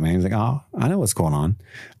talking about, man? He's like, oh, I know what's going on.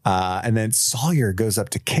 And then Sawyer goes up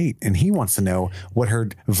to Kate and he wants to know what her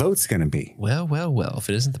vote's going to be. Well. If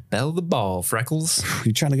it isn't the belle of the ball, Freckles. Are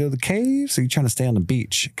you trying to go to the caves or are you trying to stay on the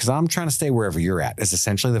beach? Because I'm trying to stay wherever you're at. Is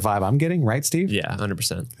essentially the vibe I'm getting, right, Steve? Yeah,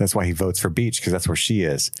 100%. That's why he votes for beach, because that's where she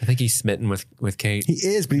is. I think he's smitten with Kate. He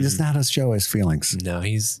is, but he does not show his feelings. No,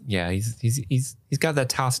 he's got that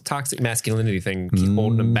toxic masculinity thing keep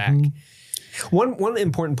holding him back. One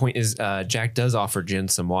important point is Jack does offer Jen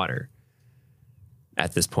some water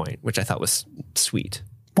at this point, which I thought was sweet.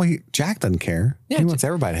 Well, Jack doesn't care. Yeah, he wants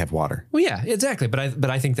everybody to have water. Well, yeah, exactly. But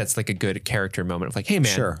I think that's a good character moment of hey,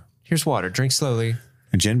 man, here's water. Drink slowly.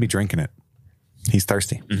 And Jen be drinking it. He's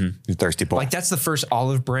thirsty. He's a thirsty boy. That's the first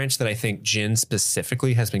olive branch that I think Jen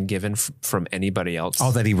specifically has been given from anybody else.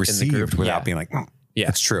 Oh, that he received without being yeah,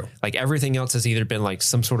 that's true. Everything else has either been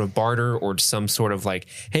some sort of barter or some sort of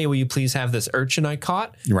hey, will you please have this urchin I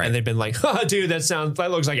caught? Right. And they've been like, oh, dude, that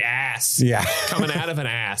looks like ass. Yeah. Coming out of an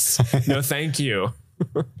ass. No, thank you.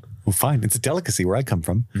 Well, fine. It's a delicacy where I come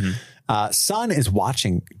from. Son is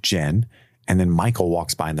watching Jen, and then Michael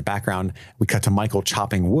walks by in the background. We cut to Michael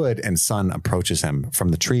chopping wood, and Son approaches him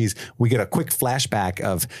from the trees. We get a quick flashback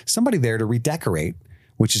of somebody there to redecorate,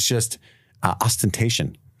 which is just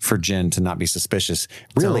ostentation for Jen to not be suspicious.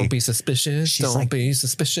 Really, don't be suspicious. Don't like be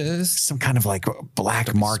suspicious. Some kind of like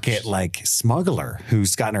black market like smuggler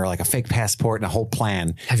who's gotten her like a fake passport and a whole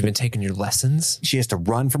plan. Have you been taking your lessons? She has to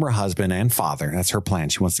run from her husband and father. That's her plan.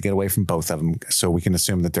 She wants to get away from both of them. So we can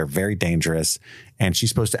assume that they're very dangerous. And she's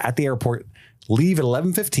supposed to, at the airport, leave at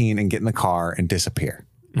 11:15 and get in the car and disappear.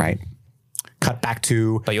 Right. Cut back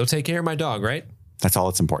to. But you'll take care of my dog, right? That's all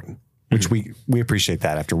that's important. Which we appreciate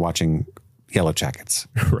that after watching Yellow Jackets.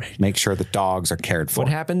 Right. Make sure the dogs are cared for.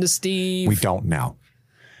 What happened to Steve? We don't know.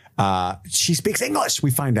 She speaks English,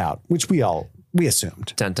 we find out, which we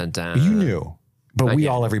assumed. Dun, dun, dun. You knew. But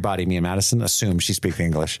everybody, me and Madison, assumed she speaks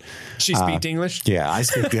English. She speaks English? Yeah, I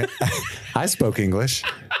spoke English.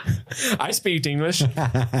 I speak English.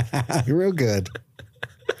 Real good.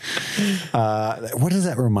 What does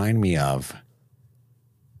that remind me of?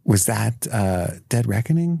 Was that Dead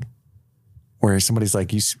Reckoning? Where somebody's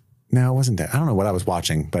like, no, it wasn't that. I don't know what I was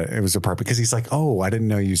watching, but it was a part because he's like, oh, I didn't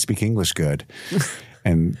know you speak English good.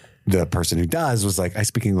 And the person who does was like, I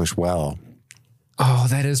speak English well. Oh,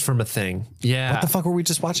 that is from a thing. Yeah. What the fuck were we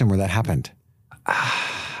just watching where that happened?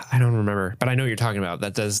 I don't remember, but I know what you're talking about.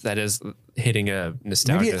 That is hitting a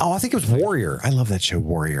nostalgia. I think it was Warrior. I love that show,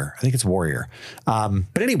 Warrior. I think it's Warrior.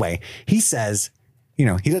 But anyway, he says,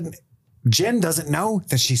 Jen doesn't know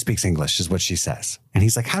that she speaks English is what she says. And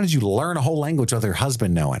he's like, how did you learn a whole language without her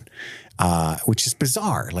husband knowing? Which is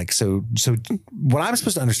bizarre. Like, so what I'm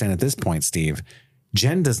supposed to understand at this point, Steve,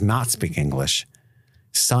 Jen does not speak English.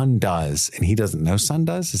 Son does. And he doesn't know Son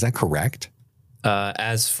does. Is that correct?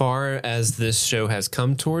 As far as this show has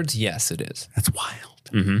come towards, yes, it is. That's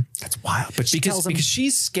wild. Mm-hmm. That's wild. But because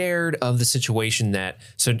she's scared of the situation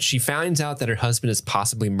so she finds out that her husband is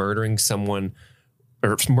possibly murdering someone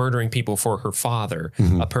or murdering people for her father,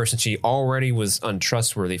 a person she already was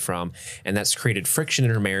untrustworthy from. And that's created friction in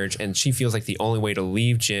her marriage. And she feels like the only way to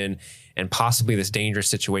leave Jen and possibly this dangerous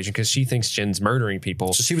situation, because she thinks Jen's murdering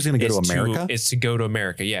people. So she was going to go to America? Is to go to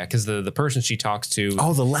America. Yeah. Because the person she talks to.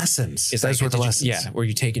 Oh, the lessons. Those were the lessons. Yeah. Were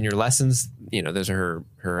you taking your lessons? Those are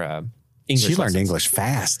her English She learned lessons. English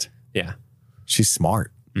fast. Yeah. She's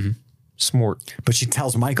smart. Mm-hmm. Smart. But she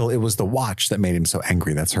tells Michael it was the watch that made him so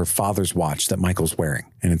angry. That's her father's watch that Michael's wearing.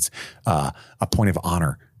 And it's a point of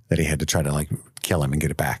honor that he had to try to kill him and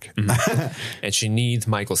get it back. Mm-hmm. And she needs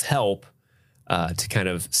Michael's help to kind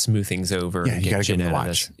of smooth things over. Yeah, and you got to give him the out of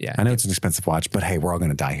watch. this. Yeah. I know it's an expensive watch, but hey, we're all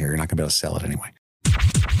going to die here. You're not going to be able to sell it anyway.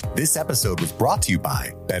 This episode was brought to you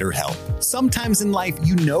by BetterHelp. Sometimes in life,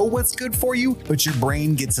 you know what's good for you, but your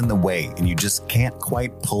brain gets in the way and you just can't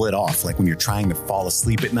quite pull it off. Like when you're trying to fall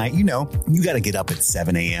asleep at night, you got to get up at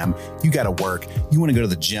 7 a.m. You got to work. You want to go to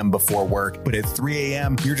the gym before work, but at 3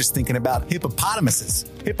 a.m., you're just thinking about hippopotamuses,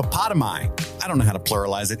 hippopotami. I don't know how to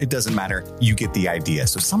pluralize it. It doesn't matter. You get the idea.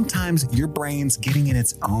 So sometimes your brain's getting in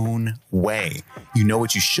its own way. You know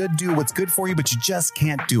what you should do, what's good for you, but you just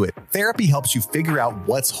can't do it. Therapy helps you figure out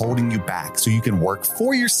what's holding you back so you can work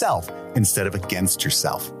for yourself instead of against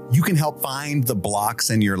yourself. You can help find the blocks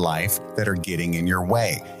in your life that are getting in your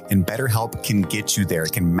way. And BetterHelp can get you there.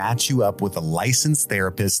 It can match you up with a licensed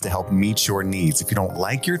therapist to help meet your needs. If you don't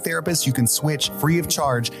like your therapist, you can switch free of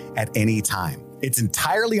charge at any time. It's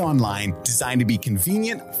entirely online, designed to be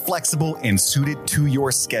convenient, flexible, and suited to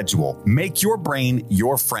your schedule. Make your brain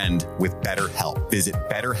your friend with BetterHelp. Visit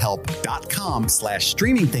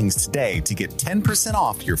BetterHelp.com/streamingthings today to get 10%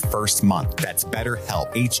 off your first month. That's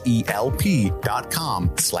BetterHelp,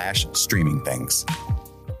 HELP.com/streamingthings.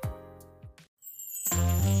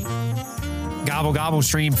 Gobble, gobble,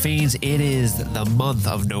 stream fiends. It is the month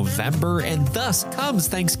of November, and thus comes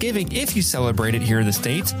Thanksgiving if you celebrate it here in the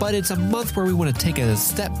States. But it's a month where we want to take a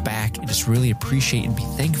step back and just really appreciate and be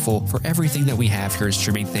thankful for everything that we have here at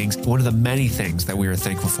Streaming Things. One of the many things that we are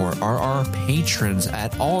thankful for are our patrons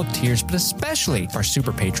at all tiers, but especially our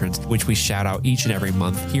super patrons, which we shout out each and every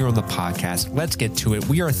month here on the podcast. Let's get to it.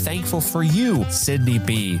 We are thankful for you, Sydney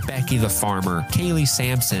B, Becky the Farmer, Kaylee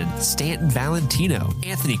Sampson, Stanton Valentino,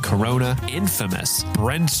 Anthony Corona, Infamous,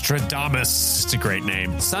 Brent Stradamus, it's a great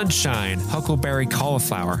name, Sunshine, Huckleberry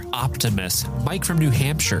Cauliflower, Optimus, Mike from New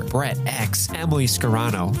Hampshire, Brett X, Emily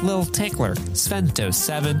Scarano, Lil Tickler,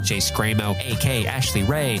 Svento7, Chase Gramo, AK Ashley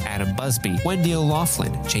Ray, Adam Busby, Wendy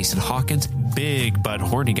O'Laughlin, Jason Hawkins, Big But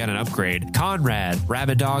Horny got an upgrade, Conrad,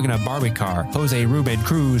 Rabbit Dog and a Barbie Car, Jose Ruben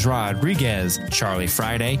Cruz Rodriguez, Charlie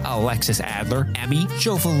Friday, Alexis Adler, Emmy,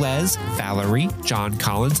 Joe Velez, Valerie, John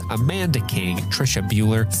Collins, Amanda King, Trisha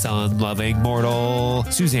Bueller, Sun Loving, Mortal,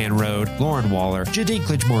 Suzanne Rode, Lauren Waller, Jadique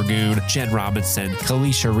Lidge-Morgoon, Jen Robinson,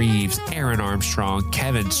 Kalisha Reeves, Aaron Armstrong,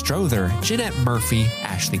 Kevin Strother, Jeanette Murphy,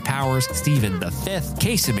 Ashley Powers, Stephen V,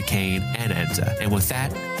 Casey McCain, and Enza. And with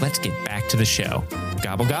that, let's get back to the show.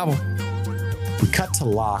 Gobble, gobble. We cut to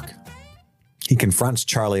Locke. He confronts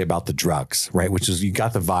Charlie about the drugs, right? Which is, you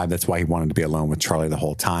got the vibe. That's why he wanted to be alone with Charlie the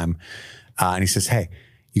whole time. And he says, hey,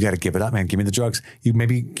 you got to give it up, man. Give me the drugs.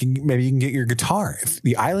 Maybe you can get your guitar. If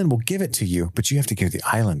the island will give it to you, but you have to give the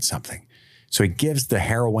island something. So he gives the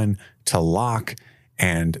heroin to Locke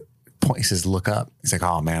and he says, look up. He's like,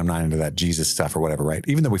 oh man, I'm not into that Jesus stuff or whatever, right?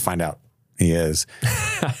 Even though we find out he is.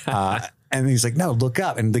 And he's like, no, look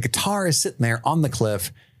up. And the guitar is sitting there on the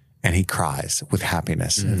cliff and he cries with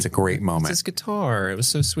happiness. And it's a great moment. It's his guitar. It was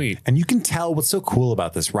so sweet. And you can tell what's so cool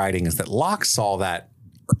about this writing is that Locke saw that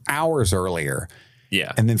hours earlier.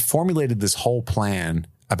 Yeah. And then formulated this whole plan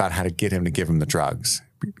about how to get him to give him the drugs,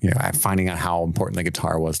 finding out how important the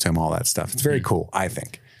guitar was to him, all that stuff. It's very cool, I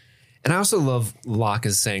think. And I also love Locke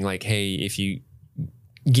is saying like, hey, if you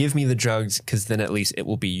give me the drugs, because then at least it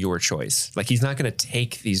will be your choice. Like he's not going to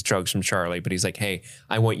take these drugs from Charlie, but he's like, hey,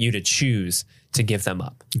 I want you to choose to give them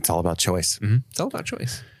up. It's all about choice. Mm-hmm. It's all about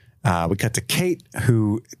choice. We cut to Kate,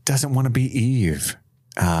 who doesn't want to be Eve.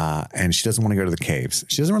 And she doesn't want to go to the caves.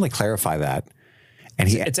 She doesn't really clarify that. And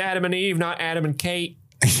it's Adam and Eve, not Adam and Kate.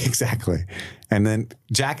 Exactly. And then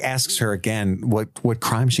Jack asks her again what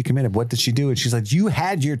crime she committed. What did she do? And she's like, you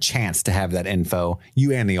had your chance to have that info,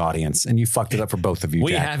 you and the audience, and you fucked it up for both of you,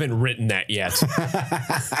 We Jack. haven't written that yet.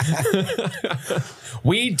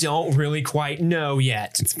 We don't really quite know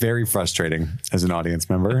yet. It's very frustrating as an audience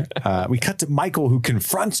member. We cut to Michael, who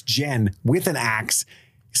confronts Jen with an axe.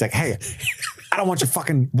 He's like, hey, I don't want your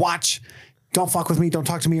fucking watch. Don't fuck with me. Don't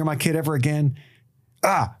talk to me or my kid ever again.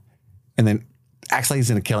 And then acts like he's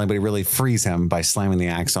going to kill him, but he really frees him by slamming the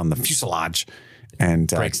axe on the fuselage and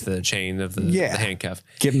breaks the chain of the handcuff.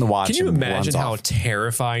 Give him the watch. Can you imagine how off.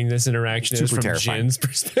 terrifying this interaction is from terrifying. Jen's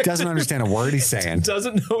perspective? Doesn't understand a word he's saying.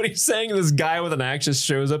 Doesn't know what he's saying. This guy with an axe just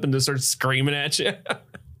shows up and just starts screaming at you.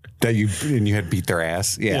 That you had beat their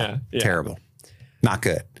ass. Yeah. Terrible. Not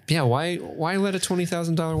good. Yeah. Why let a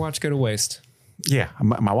 $20,000 watch go to waste? Yeah.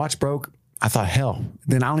 My watch broke. I thought, hell,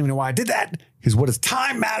 then I don't even know why I did that. Because what does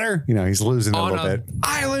time matter? He's losing a little bit.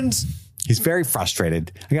 Island. He's very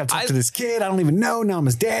frustrated. I got to talk to this kid. I don't even know. Now I'm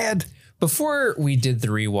his dad. Before we did the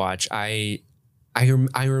rewatch, I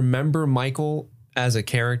remember Michael as a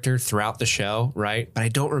character throughout the show, right? But I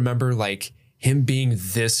don't remember like him being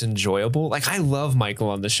this enjoyable. Like I love Michael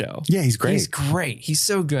on the show. Yeah, he's great. He's great. He's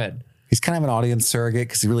so good. He's kind of an audience surrogate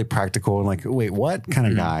because he's really practical and like, wait, what kind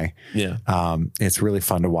of guy? Yeah. It's really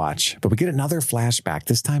fun to watch. But we get another flashback.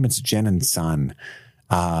 This time it's Jen and Son.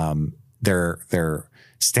 They're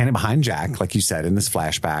standing behind Jack, like you said, in this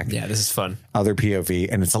flashback. Yeah, this is fun. Other POV.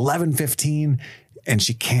 And it's 11:15 and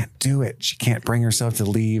she can't do it. She can't bring herself to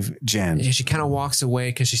leave Jen. Yeah, she kind of walks away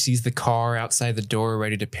because she sees the car outside the door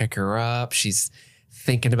ready to pick her up. She's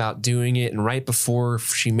thinking about doing it. And right before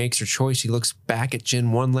she makes her choice, she looks back at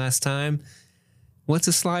Jen one last time. What's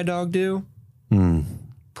a sly dog do?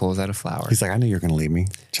 Pulls out a flower. He's like, I knew you were going to leave me.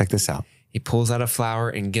 Check this out. He pulls out a flower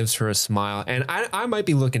and gives her a smile. And I might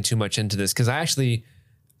be looking too much into this because I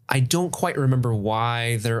don't quite remember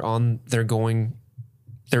why they're in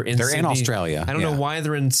Australia. I don't know why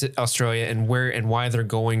they're in Australia and why they're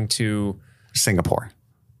going to Singapore,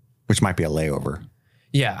 which might be a layover.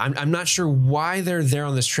 Yeah, I'm not sure why they're there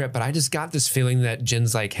on this trip, but I just got this feeling that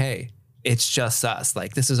Jen's like, hey, it's just us.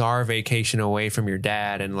 Like, this is our vacation away from your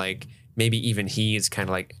dad. And like, maybe even he is kind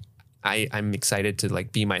of like, I'm excited to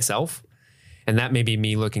like be myself. And that may be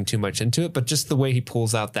me looking too much into it, but just the way he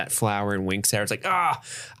pulls out that flower and winks at her, it's like,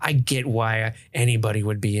 I get why anybody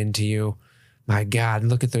would be into you. My God,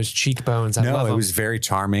 look at those cheekbones. I love them. It was very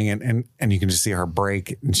charming, and you can just see her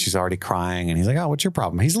break, and she's already crying. And he's like, "Oh, what's your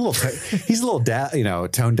problem?" He's a little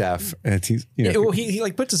tone deaf. And he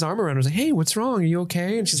like puts his arm around her and was like, "Hey, what's wrong? Are you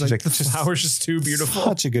okay?" And she's like, "The flower's just too beautiful.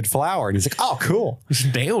 Such a good flower." And he's like, "Oh, cool.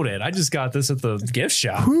 Nailed it. I just got this at the gift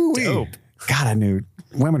shop." Hoo-wee. Dope. God, I knew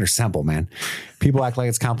women are simple, man. People act like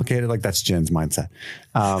it's complicated. Like that's Jen's mindset.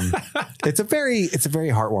 It's a very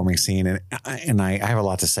heartwarming scene. And I have a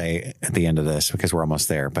lot to say at the end of this because we're almost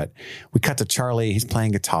there, but we cut to Charlie. He's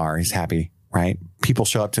playing guitar. He's happy, right? People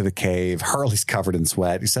show up to the cave. Hurley's covered in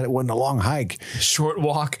sweat. He said it wasn't a long hike. Short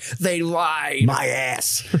walk. They lied. My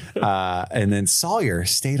ass. And then Sawyer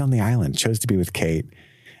stayed on the island, chose to be with Kate.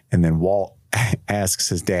 And then Walt asks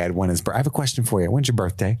his dad I have a question for you. When's your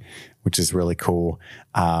birthday? Which is really cool.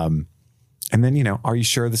 And then, are you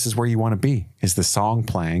sure this is where you want to be? Is the song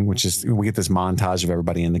playing, which is, we get this montage of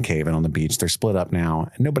everybody in the cave and on the beach. They're split up now,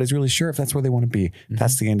 and nobody's really sure if that's where they want to be. Mm-hmm.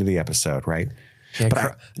 That's the end of the episode, right? Yeah,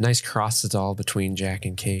 but nice cross dissolve between Jack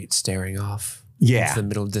and Kate staring off into the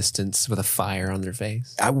middle distance with a fire on their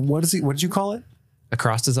face. What did you call it? A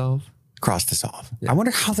cross dissolve? Cross dissolve. Yeah. I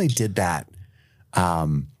wonder how they did that.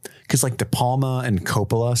 Because like De Palma and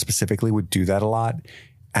Coppola specifically would do that a lot.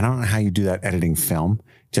 I don't know how you do that editing film.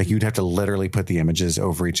 Like you'd have to literally put the images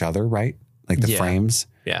over each other, right? Like the frames.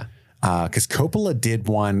 Yeah. Because Coppola did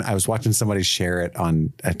one. I was watching somebody share it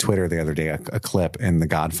on Twitter the other day, a clip in The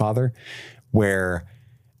Godfather, where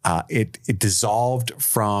it dissolved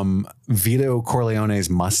from Vito Corleone's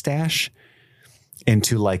mustache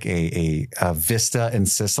into like a vista in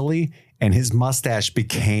Sicily, and his mustache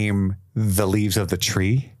became the leaves of the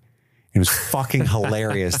tree. It was fucking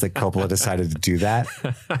hilarious that Coppola decided to do that.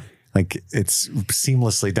 Like it's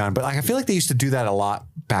seamlessly done. But I feel like they used to do that a lot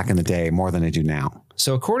back in the day, more than they do now.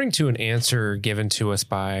 So according to an answer given to us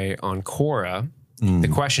by Encore, the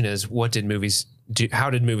question is, what did movies do? How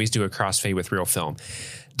did movies do a crossfade with real film?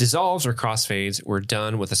 Dissolves or crossfades were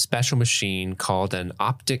done with a special machine called an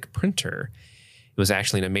optic printer. It was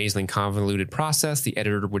actually an amazingly convoluted process. The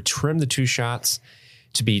editor would trim the two shots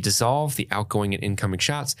to be dissolved, the outgoing and incoming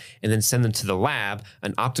shots, and then send them to the lab.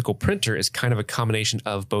 An optical printer is kind of a combination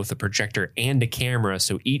of both a projector and a camera,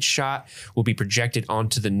 so each shot will be projected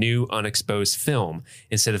onto the new unexposed film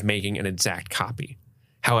instead of making an exact copy.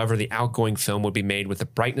 However, the outgoing film would be made with the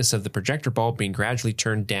brightness of the projector bulb being gradually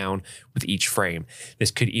turned down with each frame.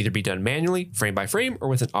 This could either be done manually, frame by frame, or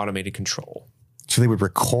with an automated control. So they would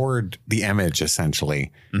record the image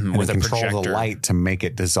essentially and with control projector. the light to make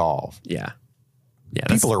it dissolve. Yeah. Yeah,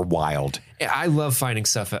 people are wild. I love finding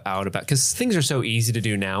stuff out about, because things are so easy to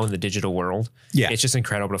do now in the digital world. Yeah. It's just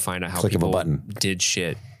incredible to find out how Click of a people button. did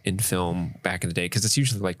shit in film back in the day, because it's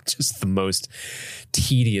usually like just the most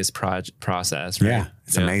tedious process. Right? Yeah,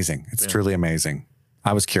 it's amazing. It's truly amazing.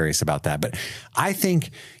 I was curious about that. But I think,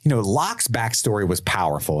 Locke's backstory was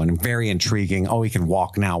powerful and very intriguing. Oh, he can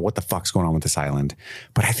walk now. What the fuck's going on with this island?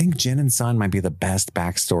 But I think Jin and Sun might be the best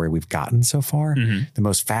backstory we've gotten so far. Mm-hmm. The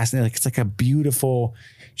most fascinating. Like, it's like a beautiful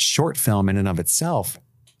short film in and of itself.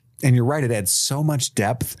 And you're right. It adds so much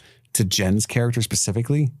depth to Jin's character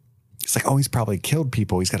specifically. It's like, oh, he's probably killed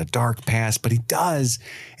people. He's got a dark past, but he does.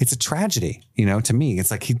 It's a tragedy, to me. It's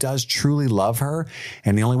like he does truly love her.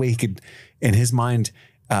 And the only way he could, in his mind,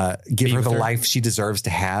 give her the life she deserves to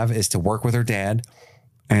have is to work with her dad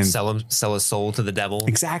and sell his soul to the devil.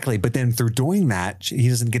 Exactly. But then through doing that, he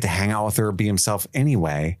doesn't get to hang out with her or be himself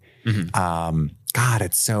anyway. Mm-hmm. God,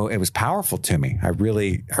 it was powerful to me. I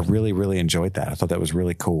really, really enjoyed that. I thought that was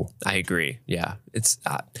really cool. I agree. Yeah. It's,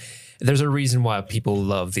 there's a reason why people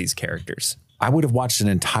love these characters. I would have watched an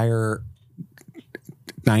entire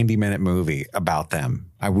 90-minute movie about them.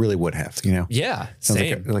 I really would have, Yeah, sounds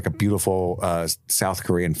same. like a beautiful South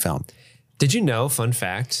Korean film. Did you know, fun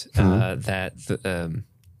fact, that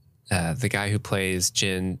the guy who plays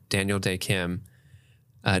Jin, Daniel Dae Kim,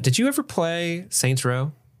 did you ever play Saints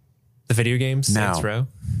Row? The video game Saints Row?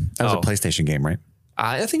 That was a PlayStation game, right?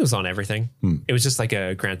 I think it was on everything. It was just like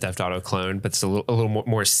a Grand Theft Auto clone, but it's a little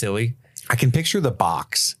more silly. I can picture the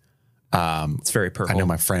box. It's very purple. I know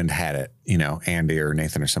my friend had it, Andy or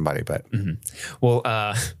Nathan or somebody, but well,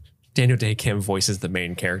 Daniel Dae Kim voices the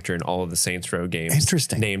main character in all of the Saints Row games.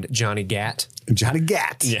 Interesting. Named Johnny Gat. Johnny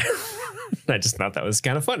Gat. Yeah. I just thought that was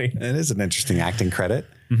kind of funny. It is an interesting acting credit.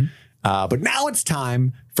 But now it's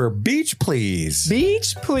time for Beach Please.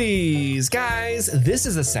 Beach Please. Guys, this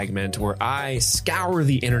is a segment where I scour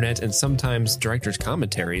the internet and sometimes directors'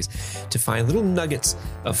 commentaries to find little nuggets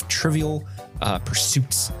of trivial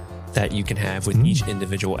pursuits that you can have with each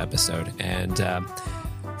individual episode. And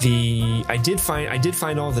I did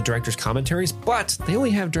find all the directors' commentaries, but they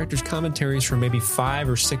only have directors' commentaries for maybe 5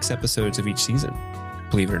 or 6 episodes of each season.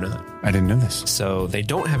 Believe it or not. I didn't know this. So they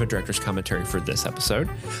don't have a director's commentary for this episode,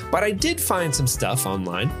 but I did find some stuff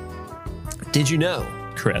online. Did you know,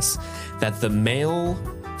 Chris, that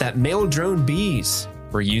male drone bees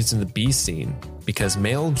were used in the bee scene because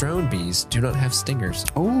male drone bees do not have stingers?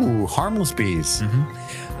 Oh, harmless bees.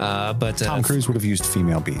 But Tom Cruise would have used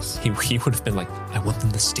female bees. He would have been like, I want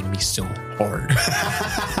them to sting me so hard.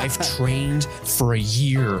 I've trained for a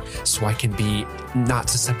year so I can be not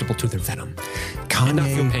susceptible to their venom. And not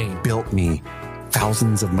feel pain. Kanye built me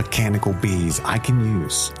thousands of mechanical bees I can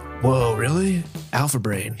use. Whoa, really? Alpha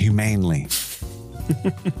brain. Humanely.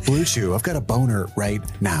 Blue Chew, I've got a boner right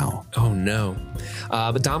now. Oh, no.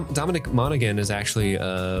 But Dominic Monaghan is actually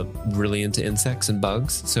really into insects and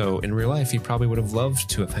bugs. So in real life, he probably would have loved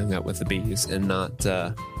to have hung out with the bees and not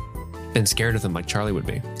been scared of them like Charlie would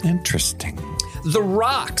be. Interesting. The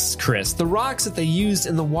rocks, Chris, the rocks that they used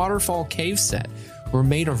in the waterfall cave set were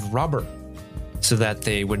made of rubber so that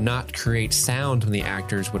they would not create sound when the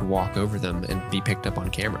actors would walk over them and be picked up on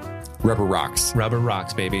camera. Rubber rocks. Rubber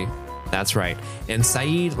rocks, baby. That's right. And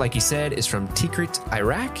Saeed, like you said, is from Tikrit,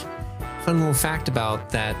 Iraq. Fun little fact about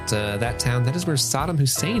that town. That is where Saddam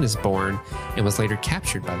Hussein is born and was later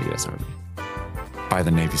captured by the U.S. Army. By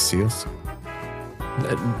the Navy SEALs?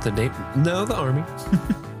 The Army.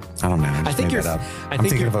 I don't know. I think you're. I'm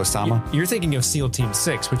thinking of Osama. You're thinking of SEAL Team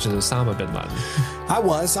 6, which is Osama bin Laden. I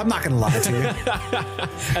was. I'm not going to lie to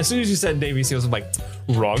you. As soon as you said Navy SEALs, I'm like,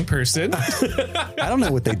 wrong person. I don't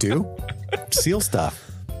know what they do. SEAL stuff.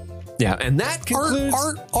 Yeah, and that concludes.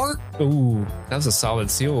 Art. Ooh, that was a solid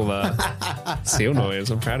SEAL noise.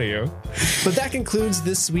 I'm proud of you. But that concludes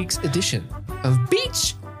this week's edition of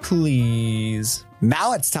Beach Please.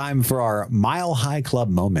 Now it's time for our Mile High Club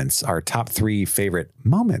moments, our top 3 favorite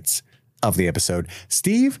moments of the episode.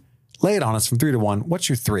 Steve, lay it on us from 3 to 1. What's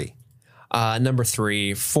your 3? Number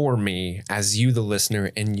 3 for me, as you, the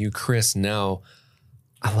listener, and you, Chris, know,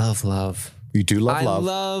 I love love. You do love love. I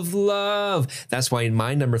love love. That's why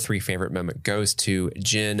my number 3 favorite moment goes to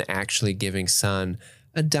Jin actually giving Sun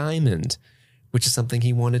a diamond, which is something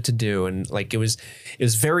he wanted to do. And like, it was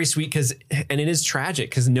very sweet and it is tragic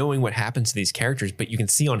because knowing what happens to these characters, but you can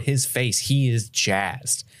see on his face, he is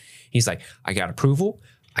jazzed. He's like, I got approval.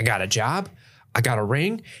 I got a job. I got a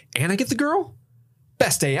ring and I get the girl.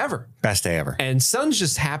 Best day ever. Best day ever. And Sun's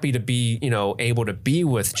just happy to be, able to be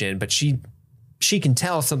with Jin, but she can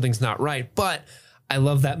tell something's not right. But I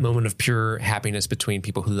love that moment of pure happiness between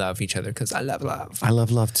people who love each other because I love love. I love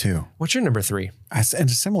love too. What's your number 3? In a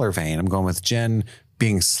similar vein, I'm going with Jen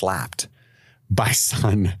being slapped by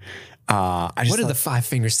Sun. What did the 5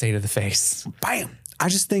 fingers say to the face? Bam. I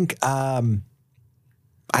just think I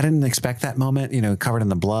didn't expect that moment, covered in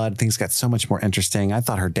the blood. Things got so much more interesting. I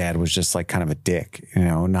thought her dad was just like kind of a dick,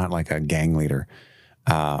 not like a gang leader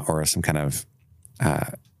or some kind of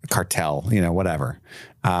cartel, whatever.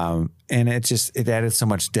 And it added so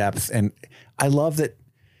much depth. And I love that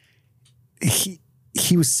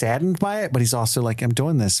he was saddened by it, but he's also like, I'm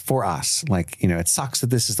doing this for us. Like, it sucks that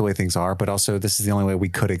this is the way things are, but also this is the only way we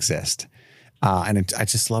could exist. I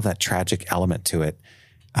just love that tragic element to it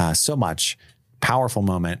so much. Powerful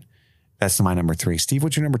moment. That's my number 3. Steve,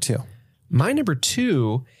 what's your number 2? My number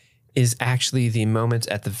 2 is actually the moment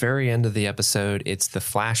at the very end of the episode. It's the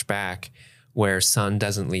flashback where Sun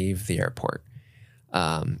doesn't leave the airport.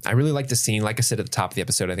 I really like the scene. Like I said at the top of the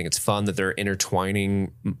episode, I think it's fun that they're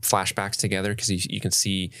intertwining flashbacks together because you can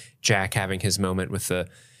see Jack having his moment with the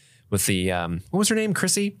what was her name?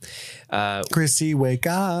 Chrissy? Chrissy, wake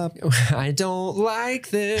up. I don't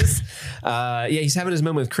like this. He's having his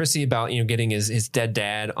moment with Chrissy about, getting his dead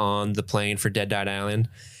dad on the plane for Dead Dad Island.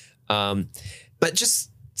 But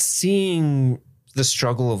just seeing the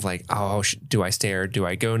struggle of like, do I stay or do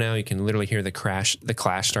I go now? You can literally hear the Clash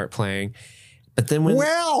start playing. But then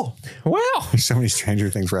there's so many Stranger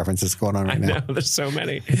Things references going on right now. I know, there's so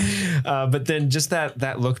many. But then just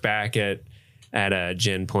that look back at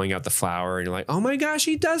Jin pulling out the flower and you're like, oh my gosh,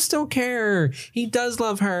 he does still care. He does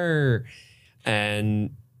love her.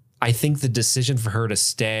 And I think the decision for her to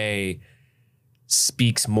stay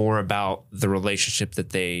speaks more about the relationship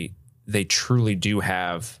that they truly do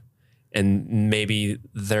have. And maybe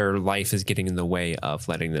their life is getting in the way of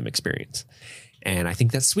letting them experience. And I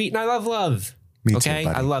think that's sweet. And I love love. Me okay? Too,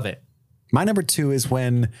 buddy. I love it. My number 2 is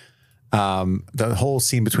when the whole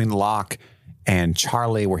scene between Locke and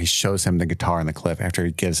Charlie, where he shows him the guitar on the cliff after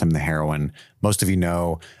he gives him the heroin. Most of you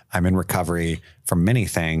know I'm in recovery from many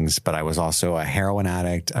things, but I was also a heroin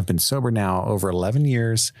addict. I've been sober now over 11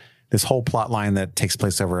 years. This whole plot line that takes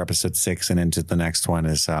place over episode 6 and into the next one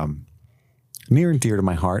is near and dear to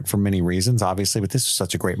my heart for many reasons, obviously, but this was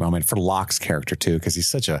such a great moment for Locke's character too, because he's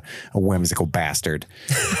such a whimsical bastard.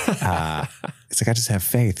 It's like, I just have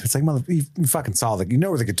faith. It's like, mother, you fucking saw where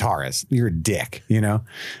the guitar is. You're a dick,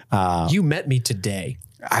 You met me today.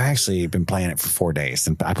 I've actually been playing it for 4 days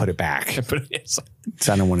and I put it back.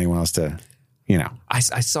 So I don't want anyone else to, I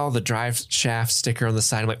saw the Drive Shaft sticker on the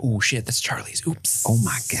side. I'm like, oh shit, that's Charlie's. Oops. Oh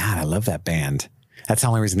my God, I love that band. That's the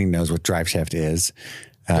only reason he knows what Drive Shaft is.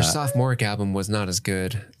 Their sophomoric album was not as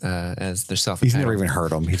good as their self-titled. He's never even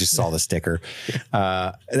heard them. He just saw the sticker.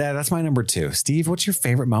 That's my number 2. Steve, what's your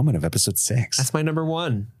favorite moment of episode 6? That's my number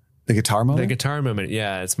 1. The guitar moment? The guitar moment.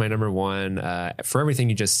 Yeah, it's my number 1. For everything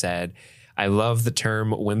you just said, I love the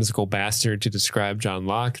term whimsical bastard to describe John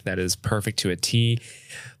Locke. That is perfect to a T.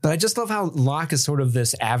 But I just love how Locke is sort of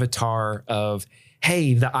this avatar of,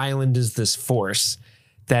 hey, the island is this force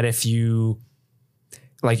that if you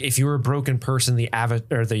like if you're a broken person, the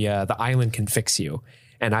island can fix you,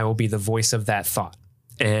 and I will be the voice of that thought.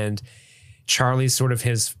 And Charlie's sort of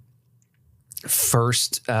his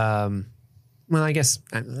first, well, I guess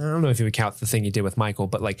I don't know if you would count the thing he did with Michael,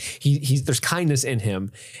 but like he's there's kindness in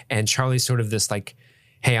him, and Charlie's sort of this like,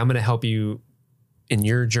 hey, I'm going to help you in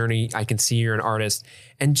your journey. I can see you're an artist.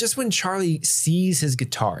 And just when Charlie sees his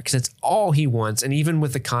guitar, because it's all he wants, and even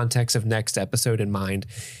with the context of next episode in mind,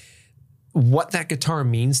 what that guitar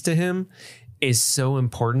means to him is so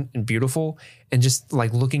important and beautiful. And just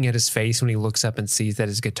like looking at his face when he looks up and sees that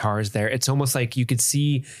his guitar is there, it's almost like you could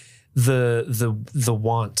see the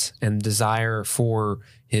want and desire for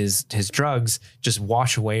his drugs just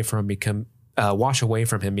wash away from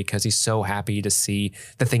him because he's so happy to see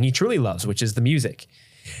the thing he truly loves, which is the music.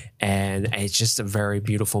 And it's just a very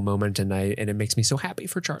beautiful moment, and it makes me so happy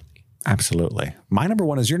for Charlie. Absolutely. My number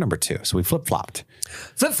 1 is your number 2. So we flip-flopped.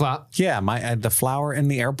 Flip-flop? Yeah, the flower in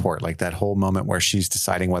the airport, like that whole moment where she's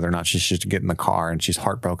deciding whether or not she should get in the car, and she's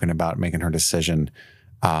heartbroken about making her decision,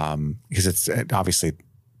 because it's obviously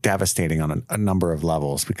devastating on a number of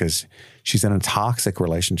levels, because she's in a toxic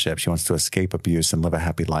relationship. She wants to escape abuse and live a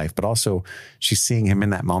happy life, but also she's seeing him in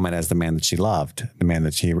that moment as the man that she loved,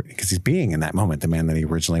 because he's being in that moment the man that he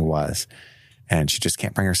originally was. And she just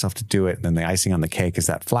can't bring herself to do it. And then the icing on the cake is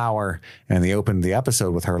that flower. And they opened the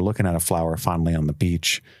episode with her looking at a flower fondly on the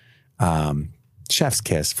beach. Chef's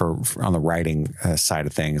kiss for on the writing side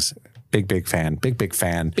of things. Big fan. Big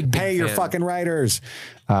fan. Pay your fucking writers.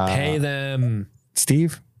 Pay them.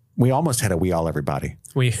 Steve, we almost had a we all everybody.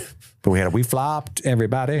 But we flopped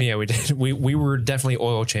everybody. Yeah, we did. We were definitely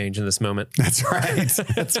oil change in this moment. That's right.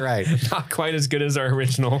 That's right. Not quite as good as our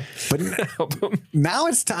original album. Now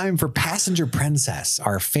it's time for Passenger Princess,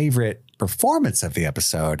 our favorite performance of the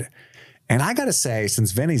episode. And I got to say,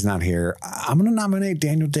 since Vinny's not here, I'm going to nominate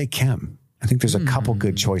Daniel Dae Kim. I think there's a couple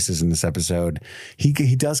good choices in this episode. He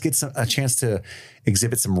does get a chance to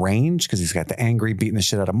exhibit some range, because he's got the angry beating the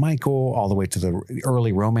shit out of Michael all the way to the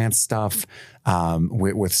early romance stuff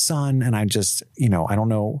with Sun. And I just, I don't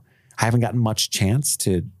know. I haven't gotten much chance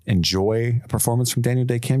to enjoy a performance from Daniel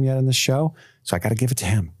Dae Kim yet in this show. So I got to give it to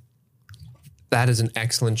him. That is an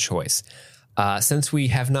excellent choice. Since we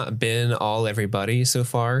have not been all everybody so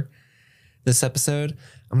far this episode,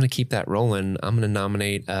 I'm going to keep that rolling. I'm going to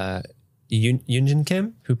nominate Yoonjin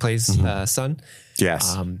Kim, who plays Sun.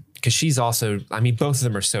 Yes. Because she's also, both of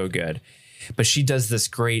them are so good. But she does this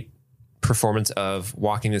great performance of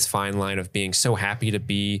walking this fine line of being so happy to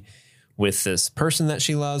be with this person that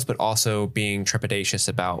she loves, but also being trepidatious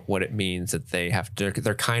about what it means that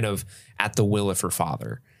they're kind of at the will of her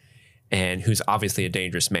father, and who's obviously a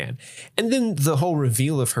dangerous man. And then the whole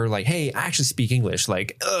reveal of her, like, hey, I actually speak English.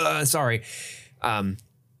 Like, sorry.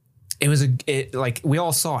 We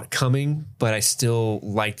all saw it coming, but I still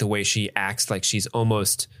like the way she acts. Like she's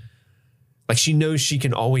almost like she knows she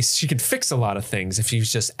can fix a lot of things if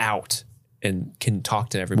she's just out and can talk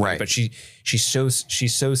to everybody. Right. But she's so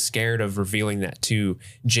scared of revealing that to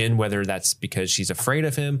Jin, whether that's because she's afraid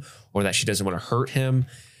of him or that she doesn't want to hurt him.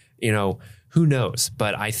 Who knows?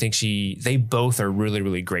 But I think they both are really,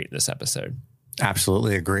 really great in this episode.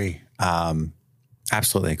 Absolutely agree.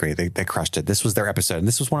 Absolutely agree. They crushed it. This was their episode. And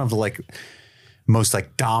this was one of the most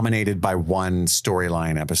dominated by one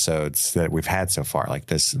storyline episodes that we've had so far. Like,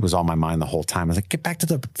 this was on my mind the whole time. I was like, get back to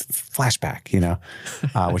the flashback,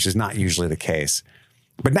 which is not usually the case.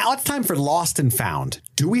 But now it's time for Lost and Found.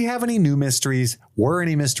 Do we have any new mysteries? Were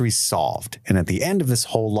any mysteries solved? And at the end of this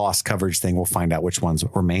whole Lost coverage thing, we'll find out which ones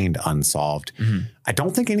remained unsolved. Mm-hmm. I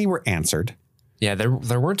don't think any were answered. Yeah,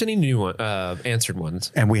 there weren't any new answered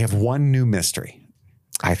ones. And we have one new mystery,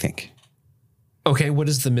 I think. Okay, what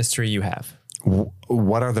is the mystery you have?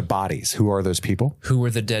 What are the bodies? Who are those people? Who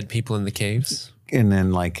were the dead people in the caves? And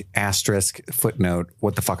then asterisk, footnote,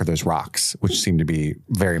 what the fuck are those rocks? Which seem to be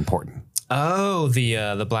very important. Oh,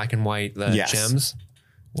 the black and white gems?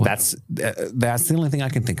 What? That's the only thing I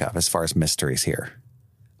can think of as far as mysteries here.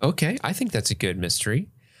 Okay, I think that's a good mystery.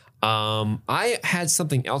 I had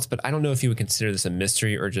something else, but I don't know if you would consider this a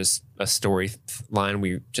mystery or just a storyline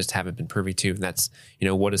we just haven't been privy to. And that's,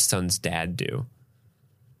 what does Sun's dad do?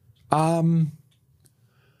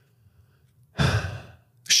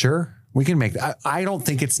 Sure, we can make that. I don't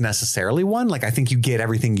think it's necessarily one. I think you get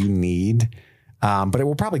everything you need, but it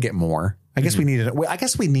will probably get more. I guess we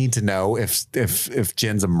need to know if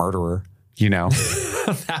Jin's a murderer.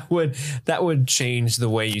 That would change the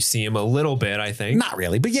way you see him a little bit, I think. Not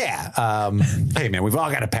really, but yeah. Hey man, we've all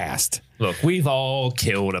got a past. Look, we've all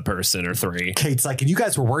killed a person or three. Kate's like, and you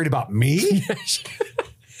guys were worried about me?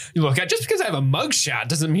 Look, just because I have a mugshot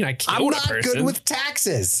doesn't mean I killed a person. I'm not good with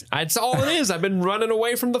taxes. That's all it is. I've been running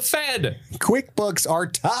away from the Fed. QuickBooks are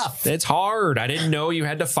tough. It's hard. I didn't know you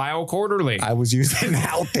had to file quarterly. I was using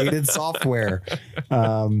outdated software.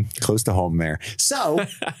 Close to home there. So,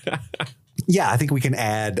 yeah, I think we can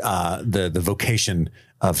add the vocation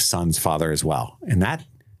of son's father as well. And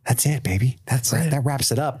that's it, baby. That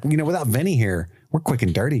wraps it up. Without Vinny here, we're quick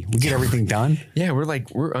and dirty. We get everything done. Yeah,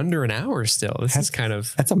 we're under an hour still.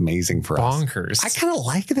 That's amazing for bonkers. us. I kind of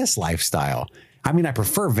like this lifestyle. I mean, I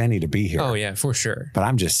prefer Vinny to be here. Oh yeah, for sure. But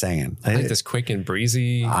I'm just saying, I like this quick and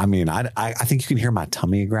breezy. I mean, I think you can hear my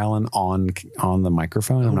tummy growling on the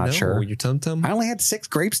microphone. I'm not sure. Your tum-tum? I only had 6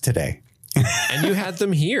 grapes today. And you had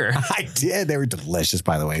them here. I did. They were delicious,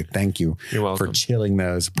 by the way. Thank you. You're welcome. For chilling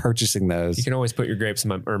those, purchasing those. You can always put your grapes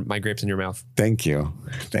in my grapes in your mouth. Thank you.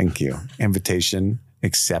 Invitation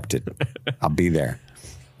accepted. I'll be there.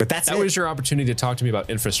 But that was your opportunity to talk to me about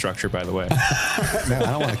infrastructure, by the way. No, I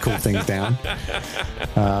don't want to cool things down.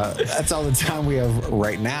 That's all the time we have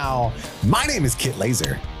right now. My name is Kit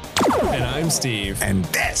Laser. And I'm Steve. And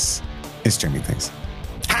this is Streaming Things.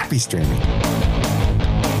 Happy streaming.